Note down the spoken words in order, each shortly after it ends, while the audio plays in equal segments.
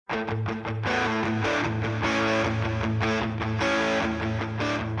Hello,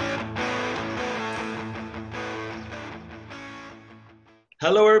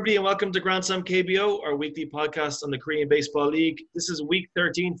 everybody, and welcome to Grand Slam KBO, our weekly podcast on the Korean Baseball League. This is week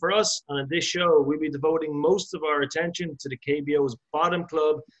 13 for us, and on this show, we'll be devoting most of our attention to the KBO's bottom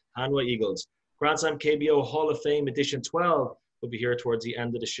club, Hanwha Eagles. Grand Slam KBO Hall of Fame Edition 12 will be here towards the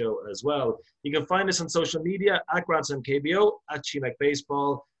end of the show as well. You can find us on social media at Grand Slam KBO, at Chimek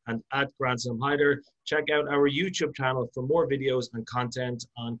Baseball, and at Grand Slam Hyder. Check out our YouTube channel for more videos and content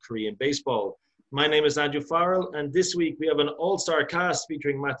on Korean baseball. My name is Andrew Farrell, and this week we have an all-star cast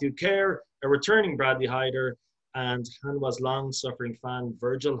featuring Matthew Kerr, a returning Bradley Hyder, and Hanwha's long-suffering fan,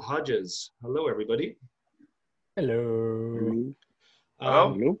 Virgil Hodges. Hello, everybody. Hello.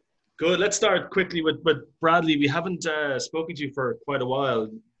 Hello. Good. Let's start quickly with Bradley. We haven't spoken to you for quite a while.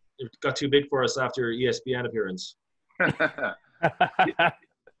 It got too big for us after your ESPN appearance.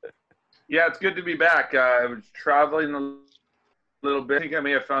 Yeah, it's good to be back. I was traveling a little bit. I think I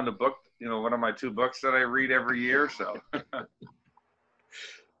may have found a book, one of my two books that I read every year. So,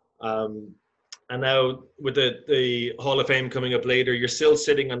 and now with the Hall of Fame coming up later, you're still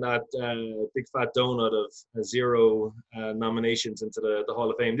sitting on that big fat donut of zero nominations into the Hall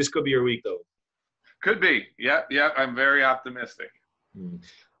of Fame. This could be your week, though. Could be. Yeah. I'm very optimistic.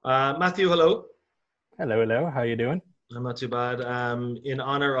 Matthew, hello. Hello. How you doing? I'm not too bad. In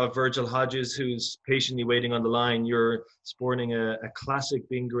honor of Virgil Hodges, who's patiently waiting on the line, you're sporting a classic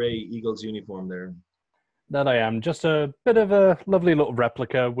Bing Gray Eagles uniform there. That I am. Just a bit of a lovely little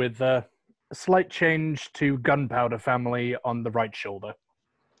replica with a slight change to Gunpowder Family on the right shoulder.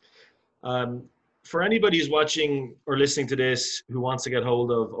 For anybody who's watching or listening to this who wants to get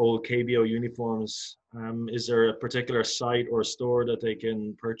hold of old KBO uniforms, is there a particular site or store that they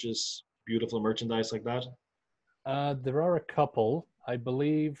can purchase beautiful merchandise like that? There are a couple. I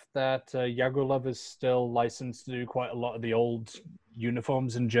believe that Yagulov is still licensed to do quite a lot of the old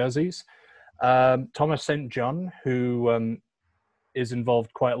uniforms and jerseys. Thomas St. John, who is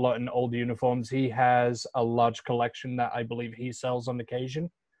involved quite a lot in old uniforms, he has a large collection that I believe he sells on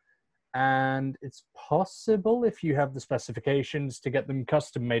occasion. And it's possible, if you have the specifications, to get them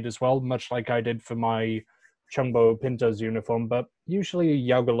custom made as well, much like I did for my Chungbo Pinto's uniform. But usually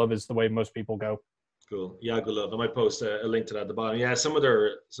Yagulov is the way most people go. Cool. Yagulov. I might post a link to that at the bottom. Yeah, some of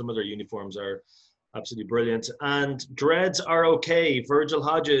their uniforms are absolutely brilliant. And dreads are okay. Virgil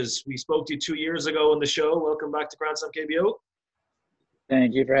Hodges, we spoke to you 2 years ago on the show. Welcome back to Grand Slam KBO.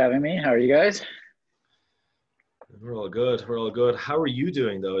 Thank you for having me. How are you guys? We're all good. How are you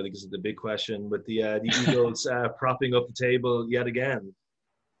doing, though? I think this is the big question with the Eagles propping up the table yet again.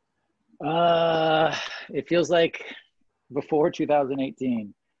 It feels like before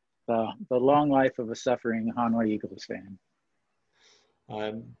 2018. The long life of a suffering Hanwha Eagles fan.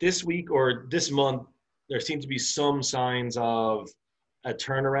 This week or this month, there seem to be some signs of a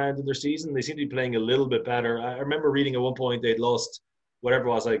turnaround in their season. They seem to be playing a little bit better. I remember reading at one point they'd lost whatever it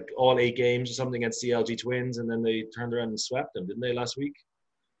was, like all 8 games or something against the LG Twins, and then they turned around and swept them, didn't they, last week?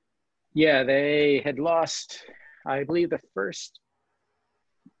 Yeah, they had lost, I believe, the first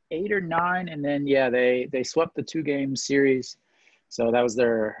 8 or 9, and then, they swept the 2-game series. So that was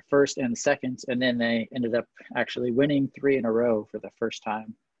their first and second, and then they ended up actually winning 3 in a row for the first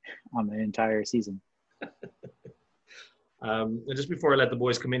time on the entire season. And just before I let the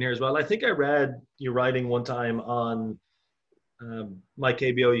boys come in here as well, I think I read you writing one time on my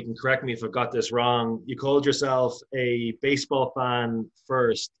KBO, you can correct me if I got this wrong. You called yourself a baseball fan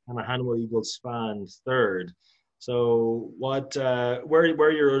first and a Hanwha Eagles fan third. So where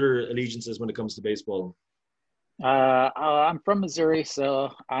are your other allegiances when it comes to baseball? I'm from Missouri,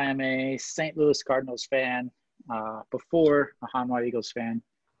 so I am a St. Louis Cardinals fan before a Hanwha Eagles fan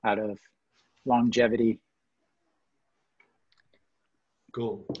out of longevity.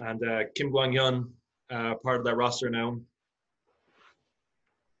 Cool. And Kim Gwang-hyun, part of that roster now?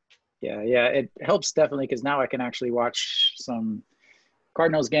 Yeah, it helps definitely because now I can actually watch some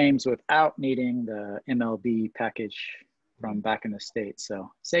Cardinals games without needing the MLB package from back in the States. So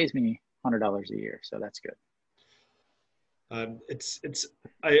it saves me $100 a year, so that's good. I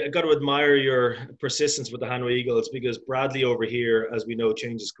got to admire your persistence with the Hanwha Eagles because Bradley over here, as we know,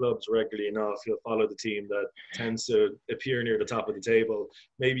 changes clubs regularly enough. He'll follow the team that tends to appear near the top of the table.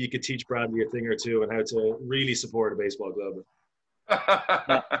 Maybe you could teach Bradley a thing or two on how to really support a baseball club.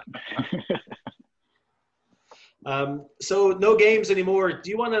 So no games anymore. Do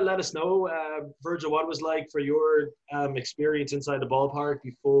you want to let us know, Virgil, what it was like for your experience inside the ballpark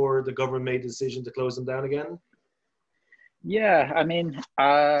before the government made the decision to close them down again? Yeah, I mean,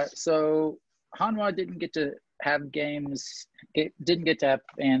 so Hanwha didn't get to have games. It didn't get to have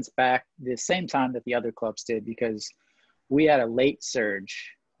fans back the same time that the other clubs did because we had a late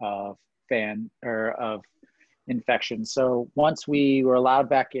surge of infection. So once we were allowed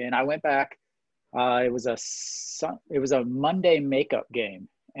back in, I went back. It was a Monday makeup game,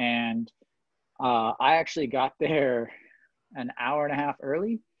 and I actually got there an hour and a half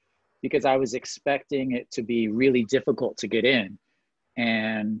early because I was expecting it to be really difficult to get in,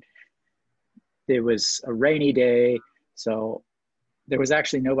 and it was a rainy day, so there was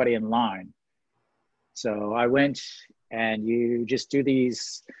actually nobody in line. So I went, and you just do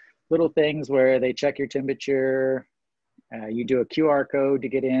these little things where they check your temperature, you do a QR code to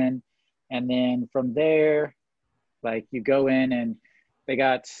get in, and then from there, like you go in and they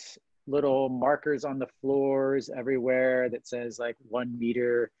got little markers on the floors everywhere that says like 1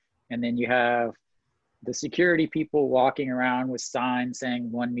 meter. And then you have the security people walking around with signs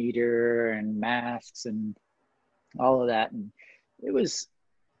saying 1 meter and masks and all of that. And it was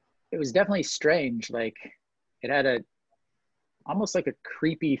definitely strange. Like it had almost like a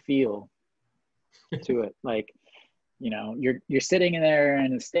creepy feel to it. Like, you know, you're sitting in there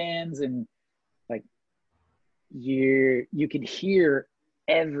in the stands and like you can hear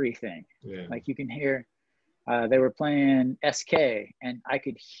everything. Yeah. Like you can hear, they were playing SK and I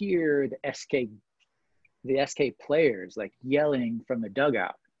could hear the SK players like yelling from the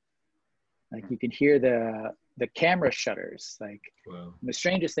dugout. Like you can hear the camera shutters. Like Wow. the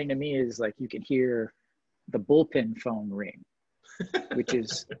strangest thing to me is like you can hear the bullpen phone ring, which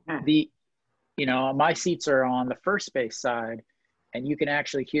is my seats are on the first base side, and you can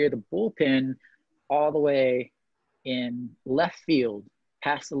actually hear the bullpen all the way in left field,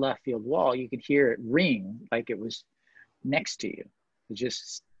 past the left field wall. You could hear it ring like it was next to you. It's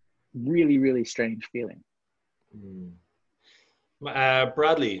just really, really strange feeling.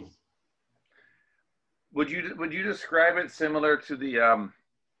 Bradley, Would you describe it similar to the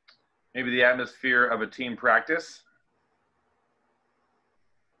maybe the atmosphere of a team practice?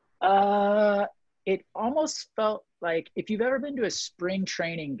 It almost felt like if you've ever been to a spring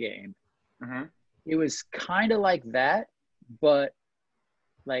training game, it was kind of like that, but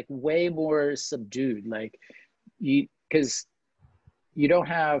like way more subdued. Like because you don't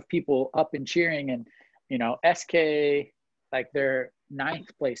have people up and cheering, and you know SK, like they're 9th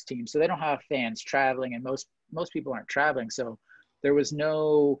place team, so they don't have fans traveling, and most people aren't traveling, so there was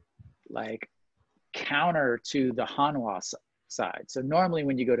no like counter to the Hanwha side. So normally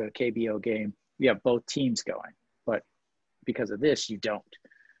when you go to a KBO game, you have both teams going, but because of this, you don't.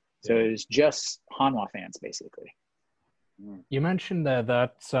 So it was just Hanwha fans basically. You mentioned there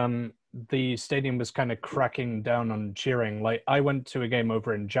that the stadium was kind of cracking down on cheering. Like I went to a game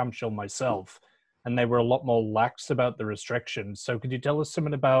over in Jamshid myself, and they were a lot more lax about the restrictions. So could you tell us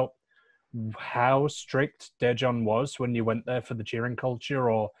something about how strict Daejeon was when you went there for the cheering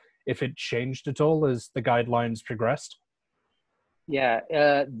culture, or if it changed at all as the guidelines progressed? Yeah,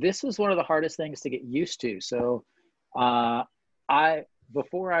 this was one of the hardest things to get used to. So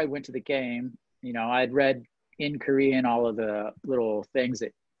before I went to the game, you know, I'd read in Korean all of the little things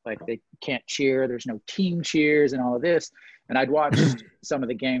that like they can't cheer, there's no team cheers and all of this. And I'd watched some of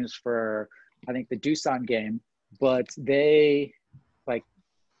the games for, I think, the Doosan game, but they, like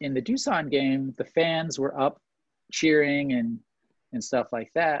in the Doosan game, the fans were up cheering and stuff like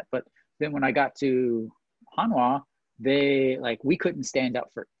that. But then when I got to Hanwha, we couldn't stand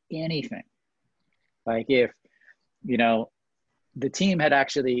up for anything. Like if, you know, the team had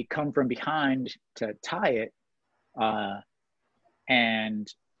actually come from behind to tie it,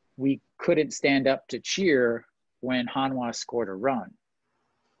 and we couldn't stand up to cheer when Hanwha scored a run,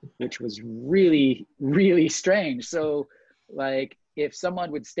 which was really, really strange. So like if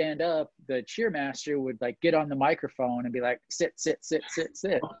someone would stand up, the cheermaster would like get on the microphone and be like, sit, sit, sit, sit,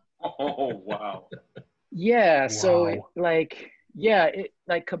 sit. Oh, wow. Yeah. Wow. So it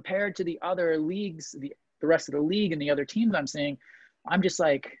like compared to the other leagues, the rest of the league and the other teams I'm seeing, I'm just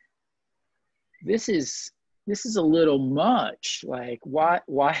like, this is a little much. Like why,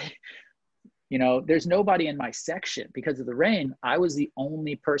 you know, there's nobody in my section because of the rain. I was the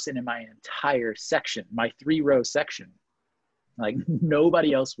only person in my entire section, my 3-row section. Like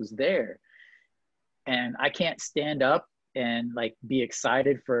nobody else was there. And I can't stand up and like be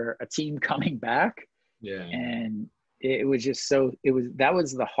excited for a team coming back. Yeah. And it was just that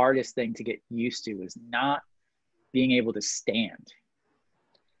was the hardest thing to get used to, was not being able to stand.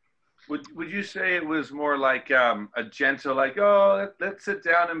 Would you say it was more like a gentle, like, oh, let's sit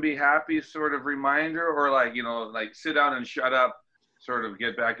down and be happy sort of reminder, or like, you know, like sit down and shut up, sort of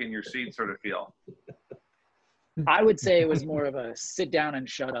get back in your seat sort of feel? I would say it was more of a sit down and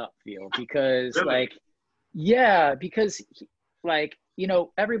shut up feel, because Really? like, Yeah, because like, you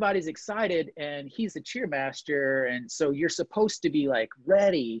know, everybody's excited and he's the cheermaster. And so you're supposed to be like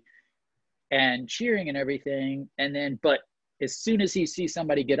ready and cheering and everything. And then, but as soon as he sees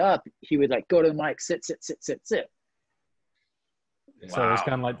somebody get up, he would like go to the mic, sit, sit, sit, sit, sit. So it's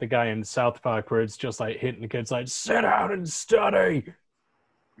kind of like the guy in South Park where it's just like hitting the kids like, sit down and study.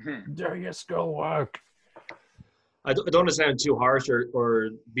 Do your schoolwork. I don't want to sound too harsh or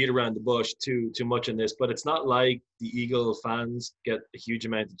beat around the bush too much in this, but it's not like the Eagle fans get a huge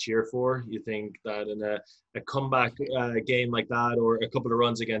amount to cheer for. You think that in a comeback game like that, or a couple of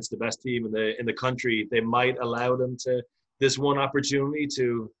runs against the best team in the country, they might allow them to this one opportunity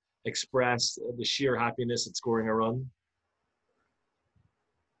to express the sheer happiness at scoring a run?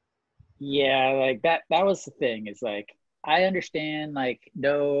 Yeah, like that was the thing. Is like I understand like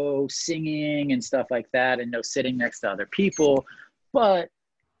no singing and stuff like that and no sitting next to other people, but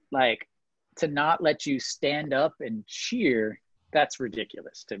like to not let you stand up and cheer, that's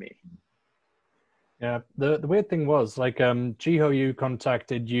ridiculous to me. Yeah, the weird thing was like Jiho, you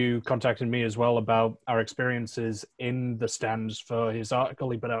contacted me as well about our experiences in the stands for his article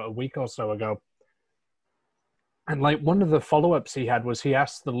he put out a week or so ago. And like one of the follow-ups he had was he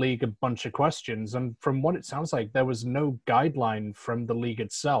asked the league a bunch of questions, and from what it sounds like, there was no guideline from the league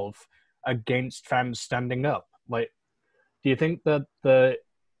itself against fans standing up. Like, do you think that the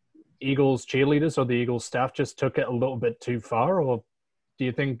Eagles cheerleaders or the Eagles staff just took it a little bit too far, or do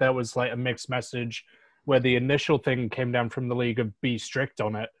you think that was like a mixed message where the initial thing came down from the league of be strict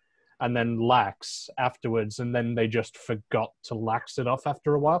on it and then lax afterwards, and then they just forgot to lax it off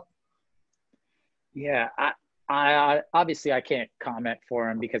after a while? Yeah, I obviously I can't comment for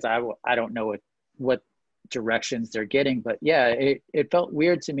him because I don't know what directions they're getting, but yeah, it felt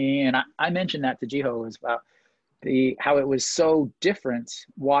weird to me, and I mentioned that to Jiho as well. How it was so different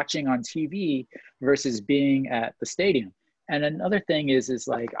watching on TV versus being at the stadium. And another thing is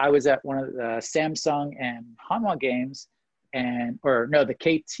like I was at one of the Samsung and Hanwha games, the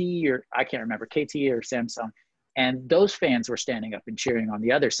KT, or I can't remember, KT or Samsung, and those fans were standing up and cheering on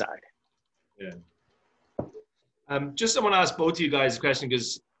the other side. Yeah. Just I want to ask both of you guys a question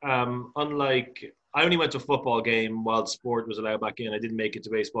because unlike I only went to a football game while sport was allowed back in. I didn't make it to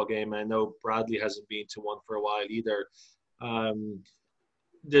a baseball game. And I know Bradley hasn't been to one for a while either.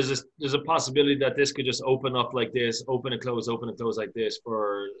 There's a possibility that this could just open up like this, open and close like this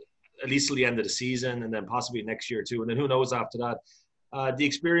for at least till the end of the season, and then possibly next year too. And then who knows after that. The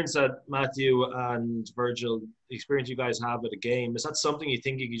experience that Matthew and Virgil, the experience you guys have at a game, is that something you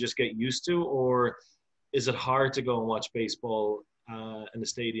think you could just get used to, or is it hard to go and watch baseball in the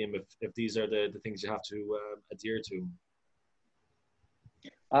stadium if these are the things you have to adhere to?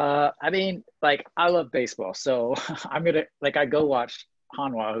 I mean, like I love baseball, so I go watch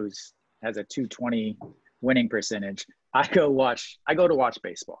Hanwha, who's has a 220 winning percentage. I go to watch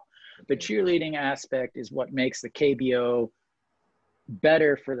baseball. The cheerleading aspect is what makes the KBO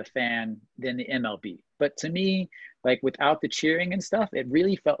better for the fan than the MLB. But to me, like without the cheering and stuff, it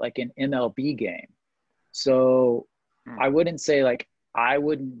really felt like an MLB game. So I wouldn't say like I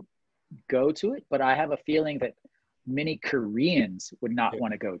wouldn't go to it, but I have a feeling that many Koreans would not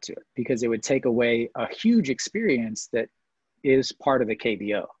want to go to it because it would take away a huge experience that is part of the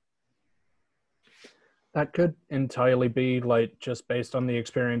KBO. That could entirely be like just based on the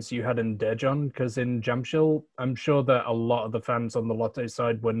experience you had in Daejeon, because in Jamshil, I'm sure that a lot of the fans on the Lotte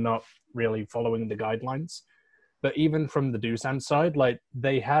side were not really following the guidelines. But even from the Doosan side, like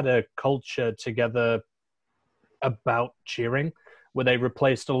they had a culture together about cheering where they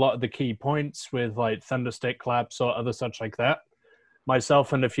replaced a lot of the key points with like thunderstick claps or other such like that.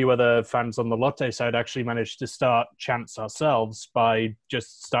 Myself and a few other fans on the Lotte side actually managed to start chants ourselves by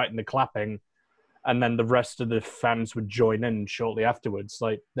just starting the clapping, and then the rest of the fans would join in shortly afterwards.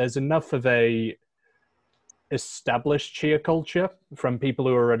 Like there's enough of a established cheer culture from people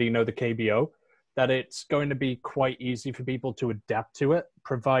who already know the KBO that it's going to be quite easy for people to adapt to it,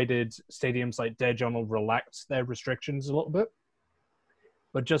 provided stadiums like Daejeon will relax their restrictions a little bit.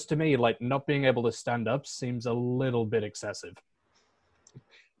 But just to me, like not being able to stand up seems a little bit excessive.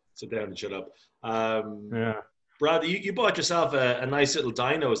 Sit down and shut up. Yeah. Brad, you bought yourself a nice little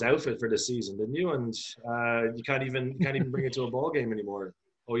Dinos outfit for this season, didn't you? And you can't even bring it to a ball game anymore.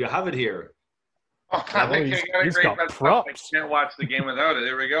 Oh, you have it here. Oh, he's got props. I can't watch the game without it.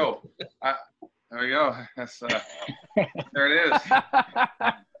 There we go. There we go. That's there it is.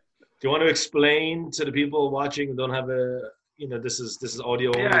 Do you want to explain to the people watching who don't have this is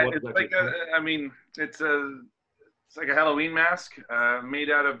audio only? Yeah, it's like it's like a Halloween mask made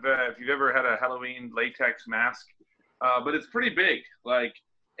out of if you've ever had a Halloween latex mask, but it's pretty big. Like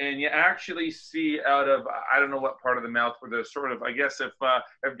and you actually see out of, I don't know what part of the mouth, where there's sort of, I guess if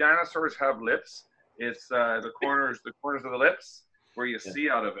dinosaurs have lips, it's the corners of the lips where you see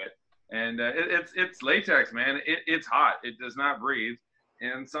out of it. And it's latex, man. It's hot. It does not breathe.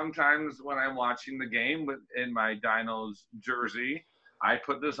 And sometimes when I'm watching the game in my Dinos jersey, I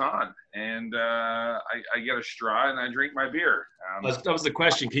put this on, and I get a straw and I drink my beer. That was the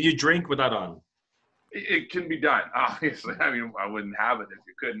question. Can you drink with that on? It can be done, obviously. I mean, I wouldn't have it if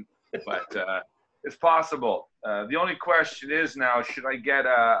you couldn't, but it's possible. The only question is now, should I get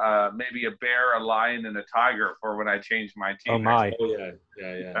maybe a bear, a lion, and a tiger for when I change my team? Oh my! Oh yeah.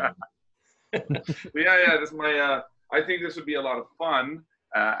 Yeah. This is my. I think this would be a lot of fun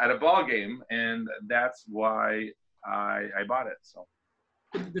at a ball game, and that's why I bought it. So.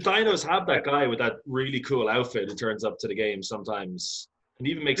 The Dinos have that guy with that really cool outfit who turns up to the game sometimes, and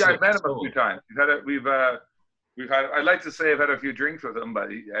even makes. Yeah, I've met him a few times. We've had. I'd like to say I've had a few drinks with him, but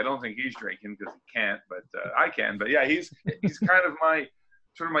I don't think he's drinking because he can't. But I can. But yeah, he's kind of my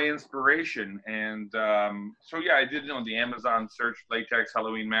inspiration. And so yeah, I did on the Amazon search latex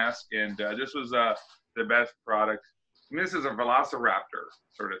Halloween mask, and this was the best product. I mean, this is a Velociraptor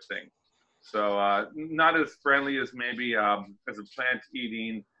sort of thing. So not as friendly as maybe as a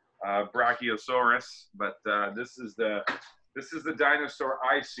plant-eating Brachiosaurus, but this is the dinosaur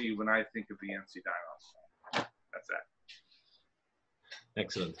I see when I think of the NC Dinos. That's that.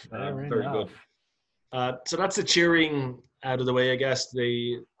 Excellent. Very good. So that's the cheering out of the way, I guess.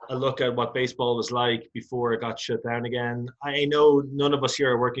 A look at what baseball was like before it got shut down again. I know none of us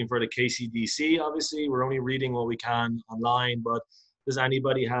here are working for the KCDC, obviously. We're only reading what we can online, but does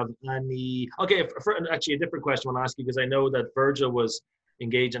anybody have any? Okay, actually a different question I want to ask you, because I know that Virgil was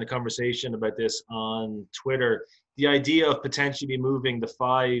engaged in a conversation about this on Twitter. The idea of potentially moving the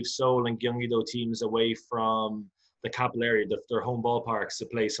 5 Seoul and Gyeonggi-do teams away from the capital area, their home ballparks, to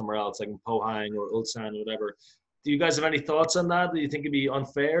play somewhere else, like in Pohang or Ulsan or whatever. Do you guys have any thoughts on that? Do you think it'd be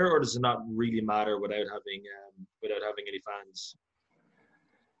unfair, or does it not really matter without having any fans?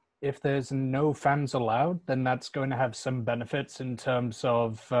 If there's no fans allowed, then that's going to have some benefits in terms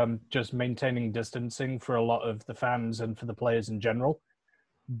of just maintaining distancing for a lot of the fans and for the players in general.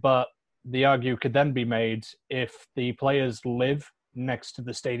 But the argument could then be made, if the players live next to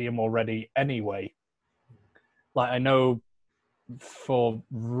the stadium already anyway. Like, I know for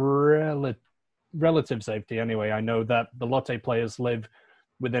relative safety anyway, I know that the Lotte players live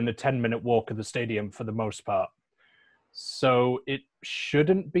within a 10-minute walk of the stadium for the most part. So it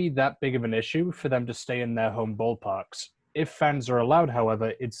shouldn't be that big of an issue for them to stay in their home ballparks. If fans are allowed,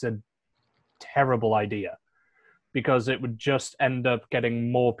 however, it's a terrible idea, because it would just end up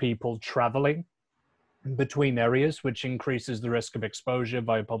getting more people traveling between areas, which increases the risk of exposure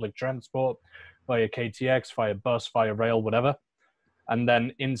via public transport, via KTX, via bus, via rail, whatever. And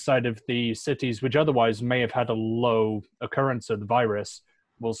then inside of the cities, which otherwise may have had a low occurrence of the virus,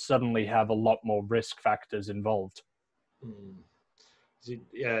 will suddenly have a lot more risk factors involved.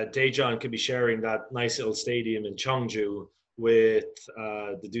 Yeah, Daejeon could be sharing that nice little stadium in Cheongju with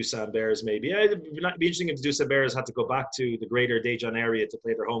the Doosan Bears, maybe. Yeah, it'd be interesting if the Doosan Bears had to go back to the greater Daejeon area to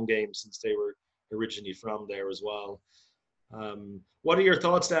play their home games, since they were originally from there as well. What are your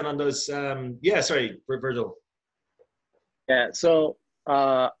thoughts then on those? Sorry, Virgil. Yeah, so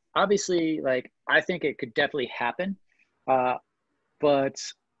obviously, like, I think it could definitely happen. But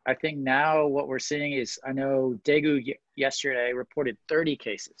I think now what we're seeing is, I know Daegu yesterday reported 30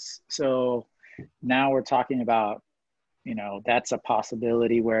 cases. So now we're talking about, that's a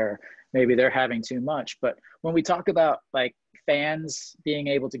possibility where maybe they're having too much. But when we talk about like fans being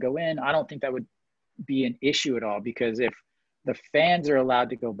able to go in, I don't think that would be an issue at all, because if the fans are allowed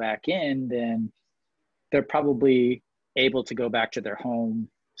to go back in, then they're probably able to go back to their home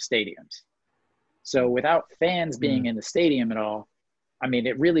stadiums. So without fans being in the stadium at all, I mean,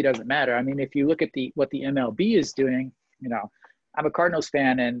 it really doesn't matter. I mean, if you look at what the MLB is doing, I'm a Cardinals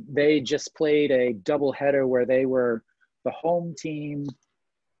fan, and they just played a doubleheader where they were the home team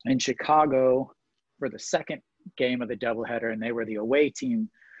in Chicago for the second game of the doubleheader, and they were the away team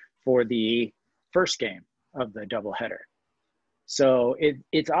for the first game of the doubleheader. So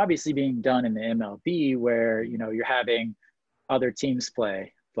it's obviously being done in the MLB, where, you're having other teams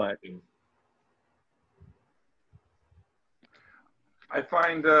play, but I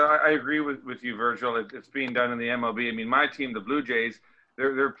find I agree with you, Virgil. It's being done in the MLB. I mean, my team, the Blue Jays,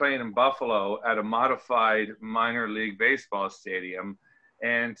 they're playing in Buffalo at a modified minor league baseball stadium.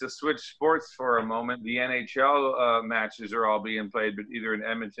 And to switch sports for a moment, the NHL matches are all being played, but either in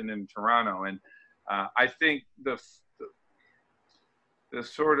Edmonton and Toronto. And I think the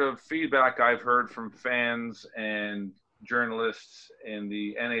sort of feedback I've heard from fans and journalists in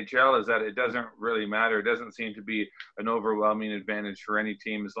the NHL is that it doesn't really matter. It doesn't seem to be an overwhelming advantage for any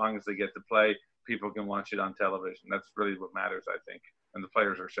team. As long as they get to play, people can watch it on television. That's really what matters, I think, and the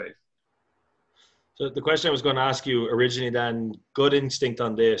players are safe. So the question I was going to ask you originally, Dan, good instinct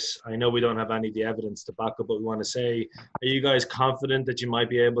on this. I know we don't have any of the evidence to back up what we want to say. Are you guys confident that you might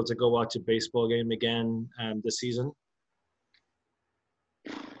be able to go watch a baseball game again this season?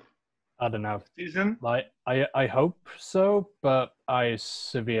 I don't know. Season? Like, I hope so, but I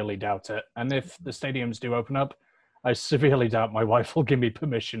severely doubt it. And if the stadiums do open up, I severely doubt my wife will give me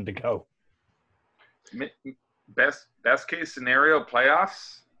permission to go. Best case scenario,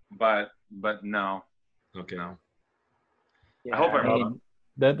 playoffs, but no. Okay. No. Yeah, I hope I'm wrong.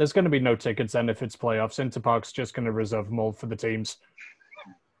 There's going to be no tickets then if it's playoffs. Interpark's just going to reserve them all for the teams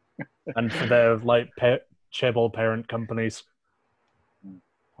and for their like chaebol parent companies.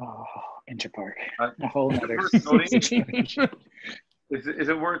 Oh, Interpark. A whole nother Is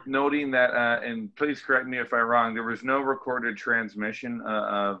it worth noting that, and please correct me if I'm wrong, there was no recorded transmission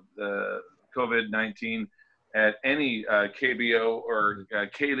of the COVID-19 at any KBO or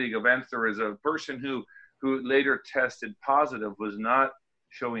K-League events. There was a person who later tested positive, was not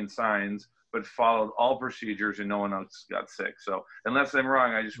showing signs, but followed all procedures and no one else got sick. So unless I'm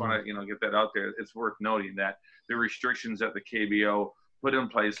wrong, I just want to get that out there. It's worth noting that the restrictions that the KBO put in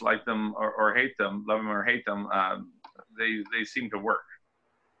place, like them or hate them, love them or hate them, they seem to work.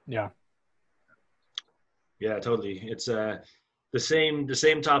 Yeah. Yeah, totally. It's the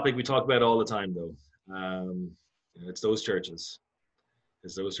same topic we talk about all the time, though. It's those churches.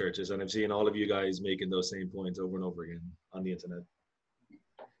 And I've seen all of you guys making those same points over and over again on the internet.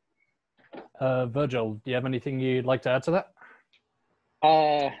 Virgil, do you have anything you'd like to add to that?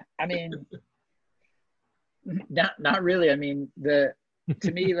 I mean, not really. I mean,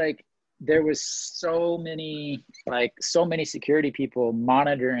 to me, like, there was so many security people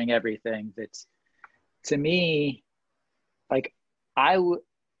monitoring everything that's, to me, like, I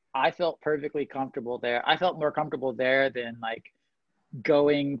felt perfectly comfortable there. I felt more comfortable there than like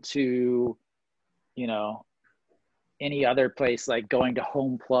going to, any other place, like going to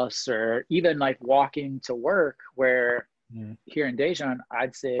Home Plus or even like walking to work, where here in Daejeon,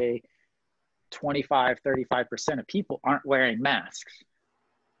 I'd say 35% of people aren't wearing masks.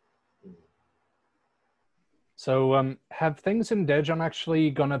 So have things in Daejeon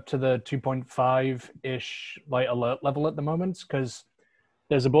actually gone up to the 2.5-ish like alert level at the moment? Because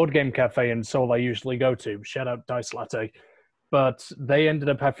there's a board game cafe in Seoul I usually go to, shout out Dice Latte, but they ended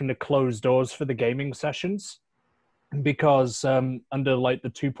up having to close doors for the gaming sessions because under like the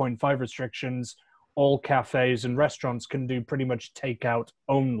 2.5 restrictions, all cafes and restaurants can do pretty much takeout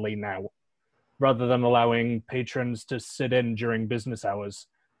only now, rather than allowing patrons to sit in during business hours.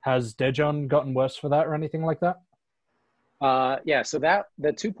 Has Daejeon gotten worse for that or anything like that? Yeah, so the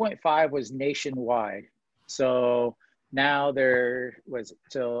 2.5 was nationwide. So now there was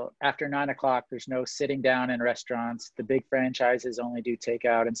till after 9 o'clock, there's no sitting down in restaurants. The big franchises only do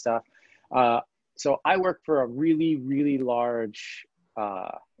takeout and stuff. So I work for a really, really large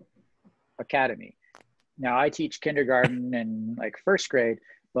academy. Now I teach kindergarten and like first grade,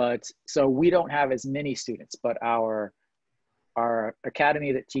 but so we don't have as many students, but our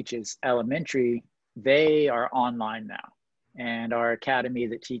academy that teaches elementary, they are online now. And our academy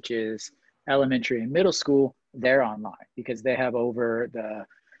that teaches elementary and middle school, they're online because they have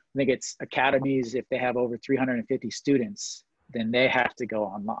I think it's academies, if they have over 350 students, then they have to go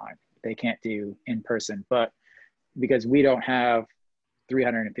online. They can't do in person. But because we don't have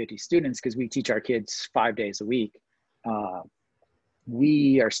 350 students, because we teach our kids 5 days a week,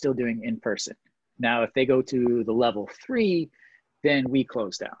 we are still doing in person. Now, if they go to the level 3, then we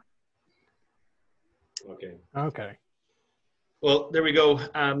close down. Okay. Well, there we go.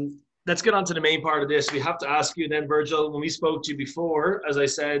 Let's get on to the main part of this. We have to ask you then, Virgil, when we spoke to you before, as I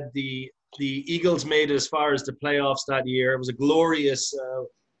said, the Eagles made it as far as the playoffs that year. It was a glorious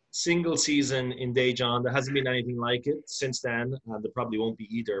single season in Daejeon. There hasn't been anything like it since then. There probably won't be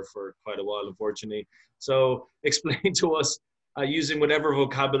either for quite a while, unfortunately. So explain to us, using whatever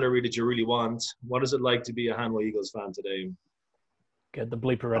vocabulary that you really want, what is it like to be a Hanwha Eagles fan today? Get the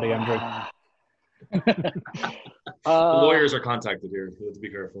bleeper ready, Andrew. The lawyers are contacted here. You have to be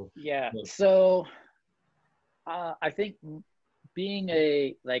careful. Yeah. So I think being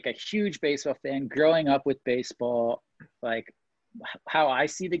a huge baseball fan, growing up with baseball, like how I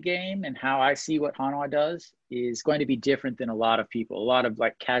see the game and how I see what Hanwha does is going to be different than a lot of people, a lot of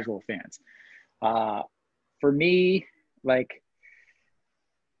like casual fans. For me, like,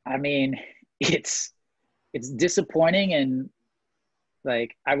 I mean, it's disappointing, and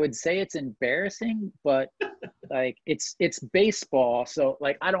like, I would say it's embarrassing, but like it's baseball. So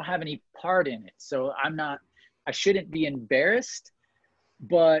like, I don't have any part in it. So I shouldn't be embarrassed.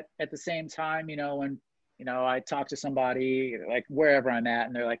 But at the same time, when, I talk to somebody like wherever I'm at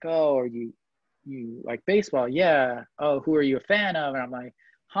and they're like, oh, are you like baseball? Yeah. Oh, who are you a fan of? And I'm like,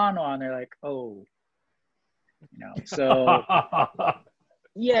 Hanwha. And they're like, oh, so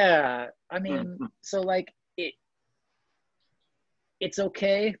yeah, I mean, so like it's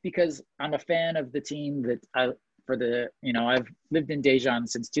okay because I'm a fan of the team that I've lived in Daejeon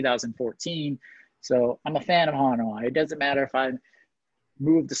since 2014. So I'm a fan of Hanwha. It doesn't matter if I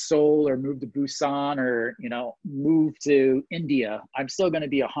move to Seoul or move to Busan or, move to India. I'm still going to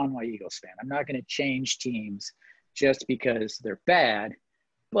be a Hanwha Eagles fan. I'm not going to change teams just because they're bad.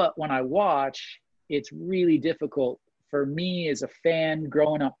 But when I watch, it's really difficult for me as a fan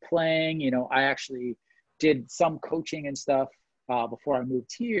growing up playing. I actually did some coaching and stuff before I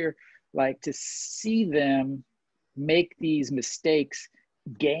moved here, like to see them make these mistakes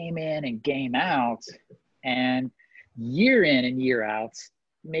game in and game out and year in and year out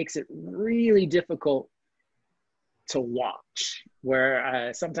makes it really difficult to watch,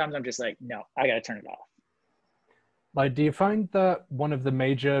 where sometimes I'm just like, no, I got to turn it off. Like, do you find that one of the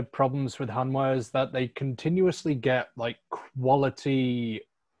major problems with Hanwha is that they continuously get like quality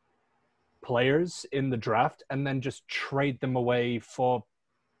players in the draft and then just trade them away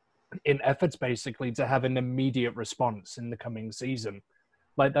in efforts basically to have an immediate response in the coming season?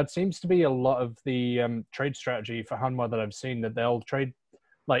 Like, that seems to be a lot of the trade strategy for Hanwha that I've seen, that they'll trade,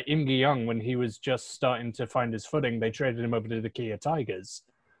 like Im Gi-young, when he was just starting to find his footing, they traded him over to the Kia Tigers.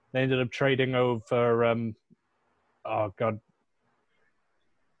 They ended up trading over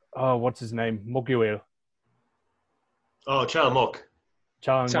what's his name? Mogul. Oh, Chalamok.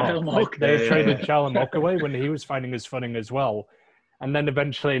 Like, they traded Chalamok away when he was finding his footing as well, and then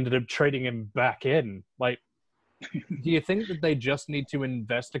eventually ended up trading him back in. Like, do you think that they just need to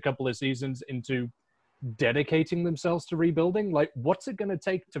invest a couple of seasons into dedicating themselves to rebuilding? Like, what's it going to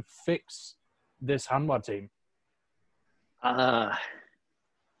take to fix this Hanwha team?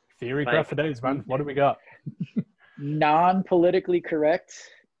 Theory craft for days, man. What do we got? Non-politically correct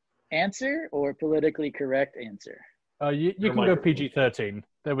answer or politically correct answer? You can go PG-13.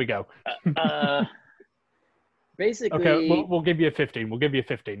 There we go. Basically, okay, we'll give you a 15. We'll give you a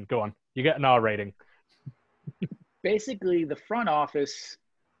 15. Go on. You get an R rating. Basically, the front office,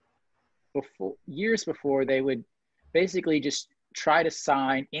 years before, they would basically just try to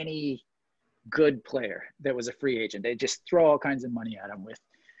sign any good player that was a free agent. They just throw all kinds of money at him with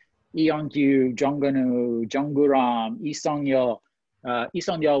Lee Young-kyu, Jung Gun-woo, Jung Gu-ram, Lee Sung-yeol. Lee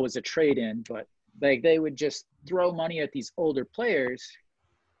Sung-yeol was a trade-in, but like they would just throw money at these older players.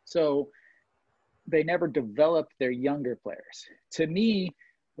 So they never developed their younger players. To me,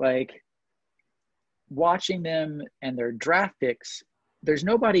 like, watching them and their draft picks, there's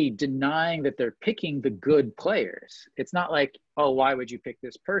nobody denying that they're picking the good players. It's not like, oh, why would you pick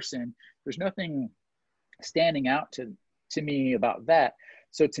this person? There's nothing standing out to me about that.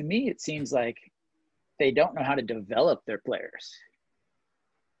 So to me, it seems like they don't know how to develop their players.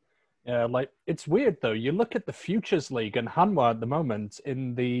 Yeah, like, it's weird though. You look at the Futures League and Hanwha at the moment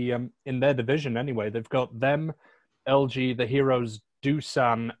in their division anyway. They've got them, LG, the Heroes,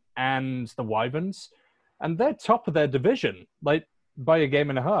 Doosan, and the Wyverns, and they're top of their division, like by a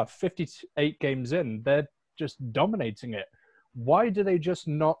game and a half. 58 games in, they're just dominating it. Why do they just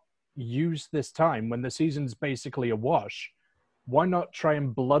not use this time when the season's basically a wash? Why not try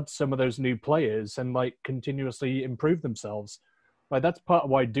and blood some of those new players and like continuously improve themselves? Like, that's part of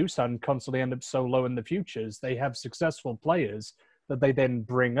why Doosan constantly end up so low in the futures. They have successful players that they then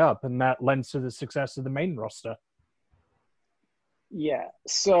bring up, and that lends to the success of the main roster. Yeah.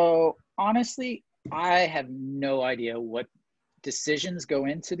 So honestly, I have no idea what decisions go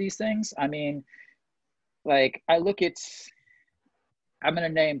into these things. I mean, like, I'm going to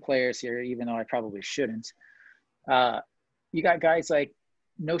name players here, even though I probably shouldn't. You got guys like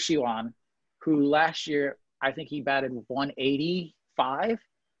No Shiwan, who last year, I think he batted 185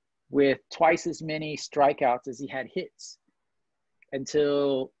 with twice as many strikeouts as he had hits.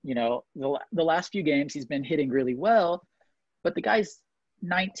 Until, the last few games, he's been hitting really well, but the guy's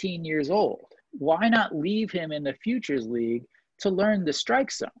 19 years old. Why not leave him in the Futures League to learn the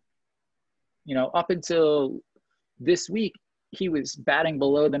strike zone? Up until this week, he was batting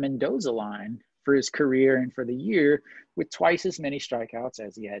below the Mendoza line for his career and for the year with twice as many strikeouts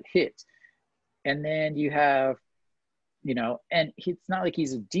as he had hits. And then you have, and it's not like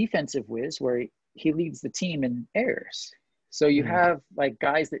he's a defensive whiz where he leads the team in errors. So you have like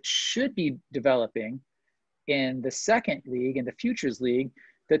guys that should be developing in the second league, in the Futures League,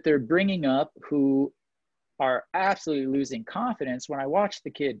 that they're bringing up who are absolutely losing confidence. When I watch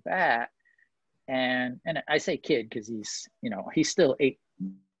the kid bat, and I say kid because he's still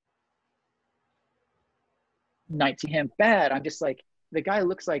 19. Him bat, I'm just like, the guy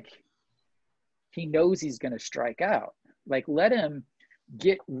looks like he knows he's going to strike out. Like, let him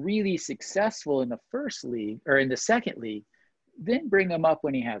get really successful in the first league or in the second league, then bring him up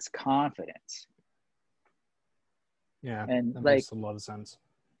when he has confidence. Yeah, and that like makes a lot of sense.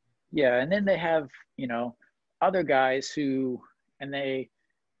 Yeah, and then they have, other guys who, I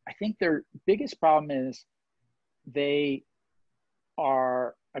think their biggest problem is they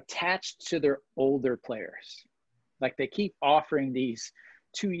are attached to their older players. Like, they keep offering these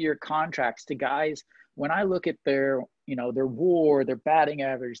 2-year contracts to guys. When I look at their WAR, their batting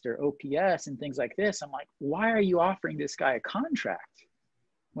average, their OPS and things like this, I'm like, why are you offering this guy a contract?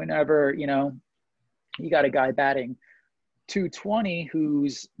 Whenever, you got a guy batting 220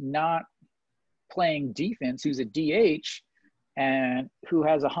 who's not playing defense, who's a DH, and who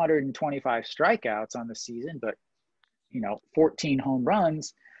has 125 strikeouts on the season, but 14 home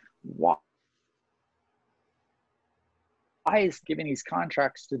runs. Why is giving these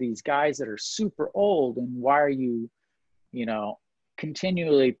contracts to these guys that are super old, and why are you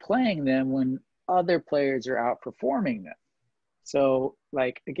continually playing them when other players are outperforming them? So,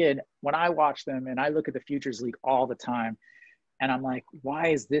 like, again, when I watch them and I look at the Futures League all the time, and I'm like, why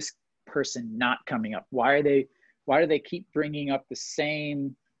is this person not coming up? Why do they keep bringing up the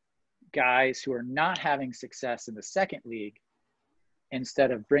same guys who are not having success in the second league instead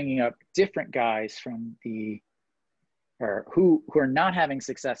of bringing up different guys from who are not having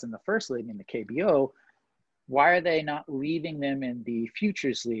success in the first league in the KBO? Why are they not leaving them in the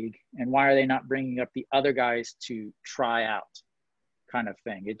Futures League, and why are they not bringing up the other guys to try out, kind of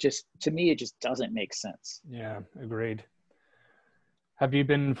thing? To me, it just doesn't make sense. Yeah, agreed. Have you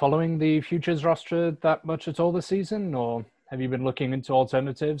been following the Futures roster that much at all this season, or have you been looking into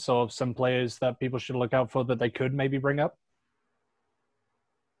alternatives or some players that people should look out for that they could maybe bring up?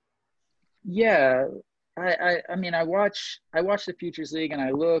 Yeah, I mean, I watch the Futures League, and I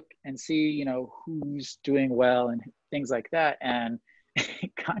look and see, who's doing well and things like that, and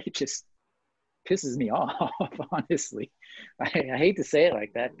it kind of just pisses me off, honestly. I hate to say it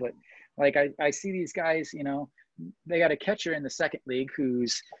like that, but like I see these guys, they got a catcher in the second league who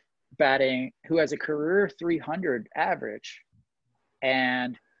has a career 300 average,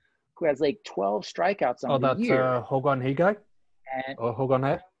 and who has like 12 strikeouts on the year. Oh, that's Hogan Higai? Or Hogan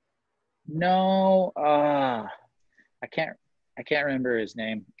He? No, I can't remember his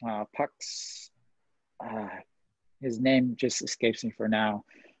name. Pucks, his name just escapes me for now.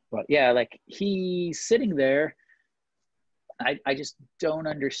 But yeah, like, he's sitting there. I just don't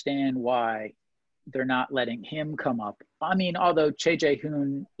understand why they're not letting him come up. I mean, although Che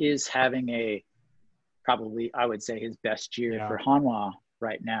Jae-hoon is having probably, I would say, his best year for Hanwha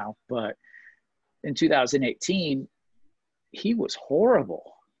right now. But in 2018, he was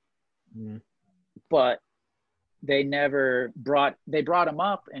horrible. Mm. But they brought him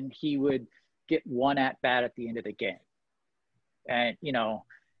up, and he would get one at bat at the end of the game. And,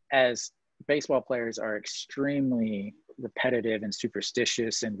 as baseball players are extremely repetitive and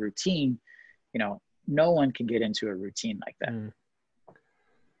superstitious and routine, no one can get into a routine like that. Mm.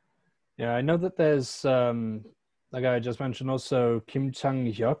 Yeah, I know that there's, like I just mentioned, also Kim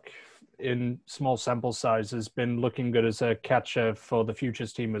Chang-hyuk in small sample size has been looking good as a catcher for the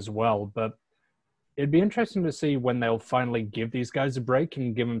Futures team as well. But it'd be interesting to see when they'll finally give these guys a break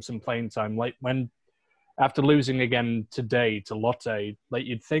and give them some playing time. Like, when, after losing again today to Lotte, like,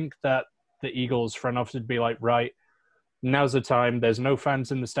 you'd think that the Eagles front office would be like, right, now's the time. There's no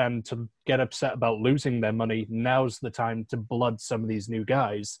fans in the stand to get upset about losing their money. Now's the time to blood some of these new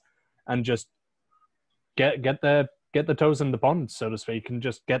guys and just get the toes in the pond, so to speak, and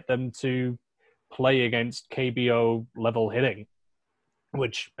just get them to play against KBO level hitting,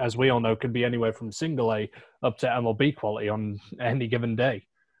 which, as we all know, could be anywhere from single A up to MLB quality on any given day.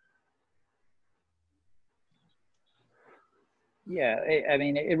 Yeah, I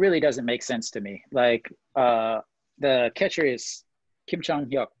mean, it really doesn't make sense to me. Like, the catcher is Kim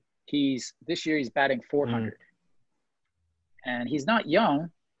Chang-hyuk. This year he's batting 400. And he's not young.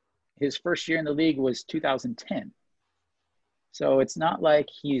 His first year in the league was 2010. So it's not like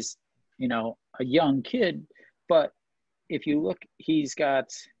he's, a young kid. But if you look, he's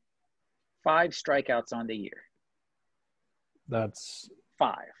got 5 strikeouts on the year. That's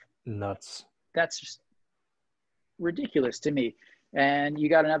 5. nuts. That's just ridiculous to me. And you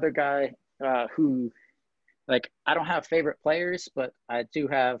got another guy who, like, I don't have favorite players, but I do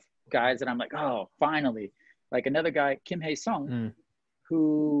have guys that I'm like, oh, finally, like another guy, Kim Hae-sung,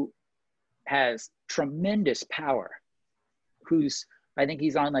 who has tremendous power, I think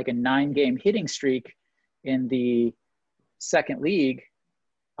he's on like a 9-game hitting streak in the second league.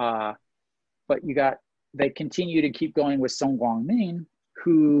 But they continue to keep going with Song Kwang-min,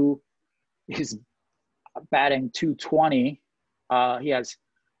 who is batting .220. He has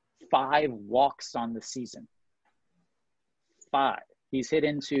 5 walks on the season. 5. He's hit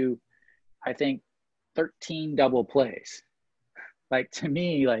into, I think, 13 double plays. Like, to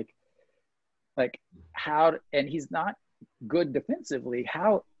me, like how, and he's not good defensively.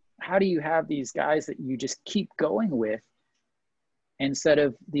 How do you have these guys that you just keep going with instead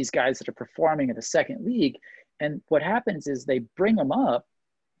of these guys that are performing in the second league? And what happens is they bring them up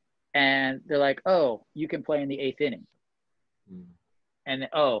and they're like, oh, you can play in the 8th inning. And,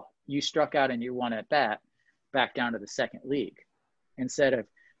 oh, you struck out and you won at bat, back down to the second league. Instead of,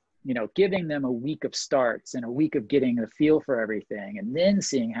 giving them a week of starts and a week of getting a feel for everything and then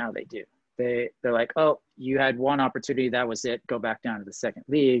seeing how they do. They're like, oh, you had one opportunity, that was it, go back down to the second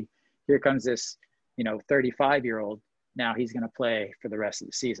league. Here comes this, 35-year-old. Now he's going to play for the rest of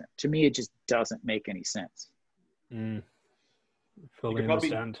the season. To me, it just doesn't make any sense. Fully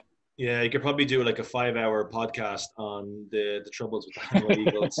understand. Yeah, you could probably do like a 5-hour podcast on the troubles with the Hanwha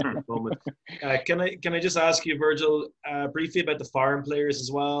Eagles at the moment. Can I just ask you, Virgil, briefly about the foreign players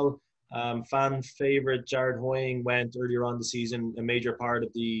as well? Fan favorite Jared Hoying went earlier on the season, a major part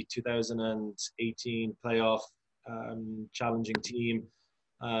of the 2018 playoff challenging team.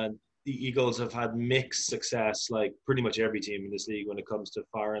 The Eagles have had mixed success, like pretty much every team in this league, when it comes to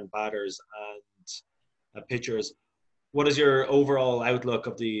foreign batters and pitchers. What is your overall outlook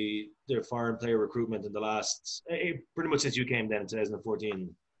of their foreign player recruitment in the last, pretty much since you came then in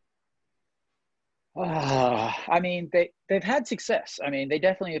 2014? I mean, they've had success. I mean, they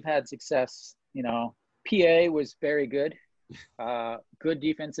definitely have had success. PA was very good, good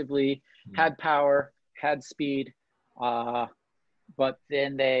defensively, had power, had speed. But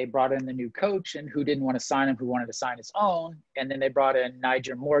then they brought in the new coach and who didn't want to sign him, who wanted to sign his own. And then they brought in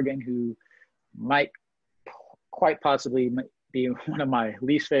Nigel Morgan, who might quite possibly be one of my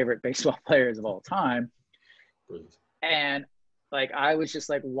least favorite baseball players of all time. Brilliant. And I was just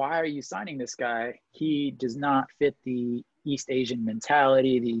like, why are you signing this guy? He does not fit the East Asian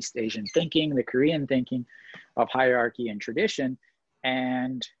mentality, the East Asian thinking, the Korean thinking of hierarchy and tradition.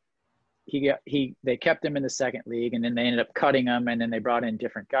 And they kept him in the second league, and then they ended up cutting him, and then they brought in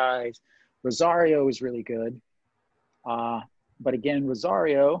different guys. Rosario was really good. But again,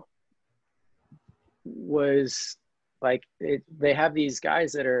 Rosario was they have these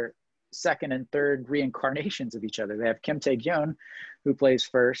guys that are second and third reincarnations of each other. They have Kim Tae-gyun, who plays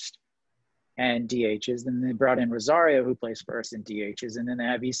first and DHs. Then they brought in Rosario, who plays first and DHs. And then they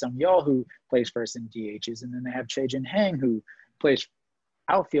have Lee Sung-yeol, who plays first and DHs. And then they have Choi Jin-hang, who plays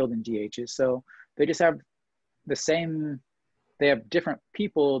outfield and DHs. So they just have they have different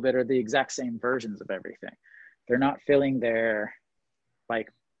people that are the exact same versions of everything. They're not filling their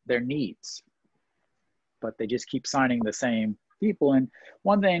needs, but they just keep signing the same people. And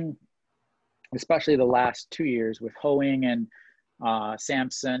one thing, especially the last 2 years with Hoeing and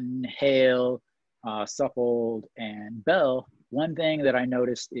Sampson, Hale, Suppold, and Bell, one thing that I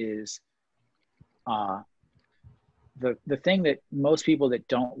noticed is the thing that most people that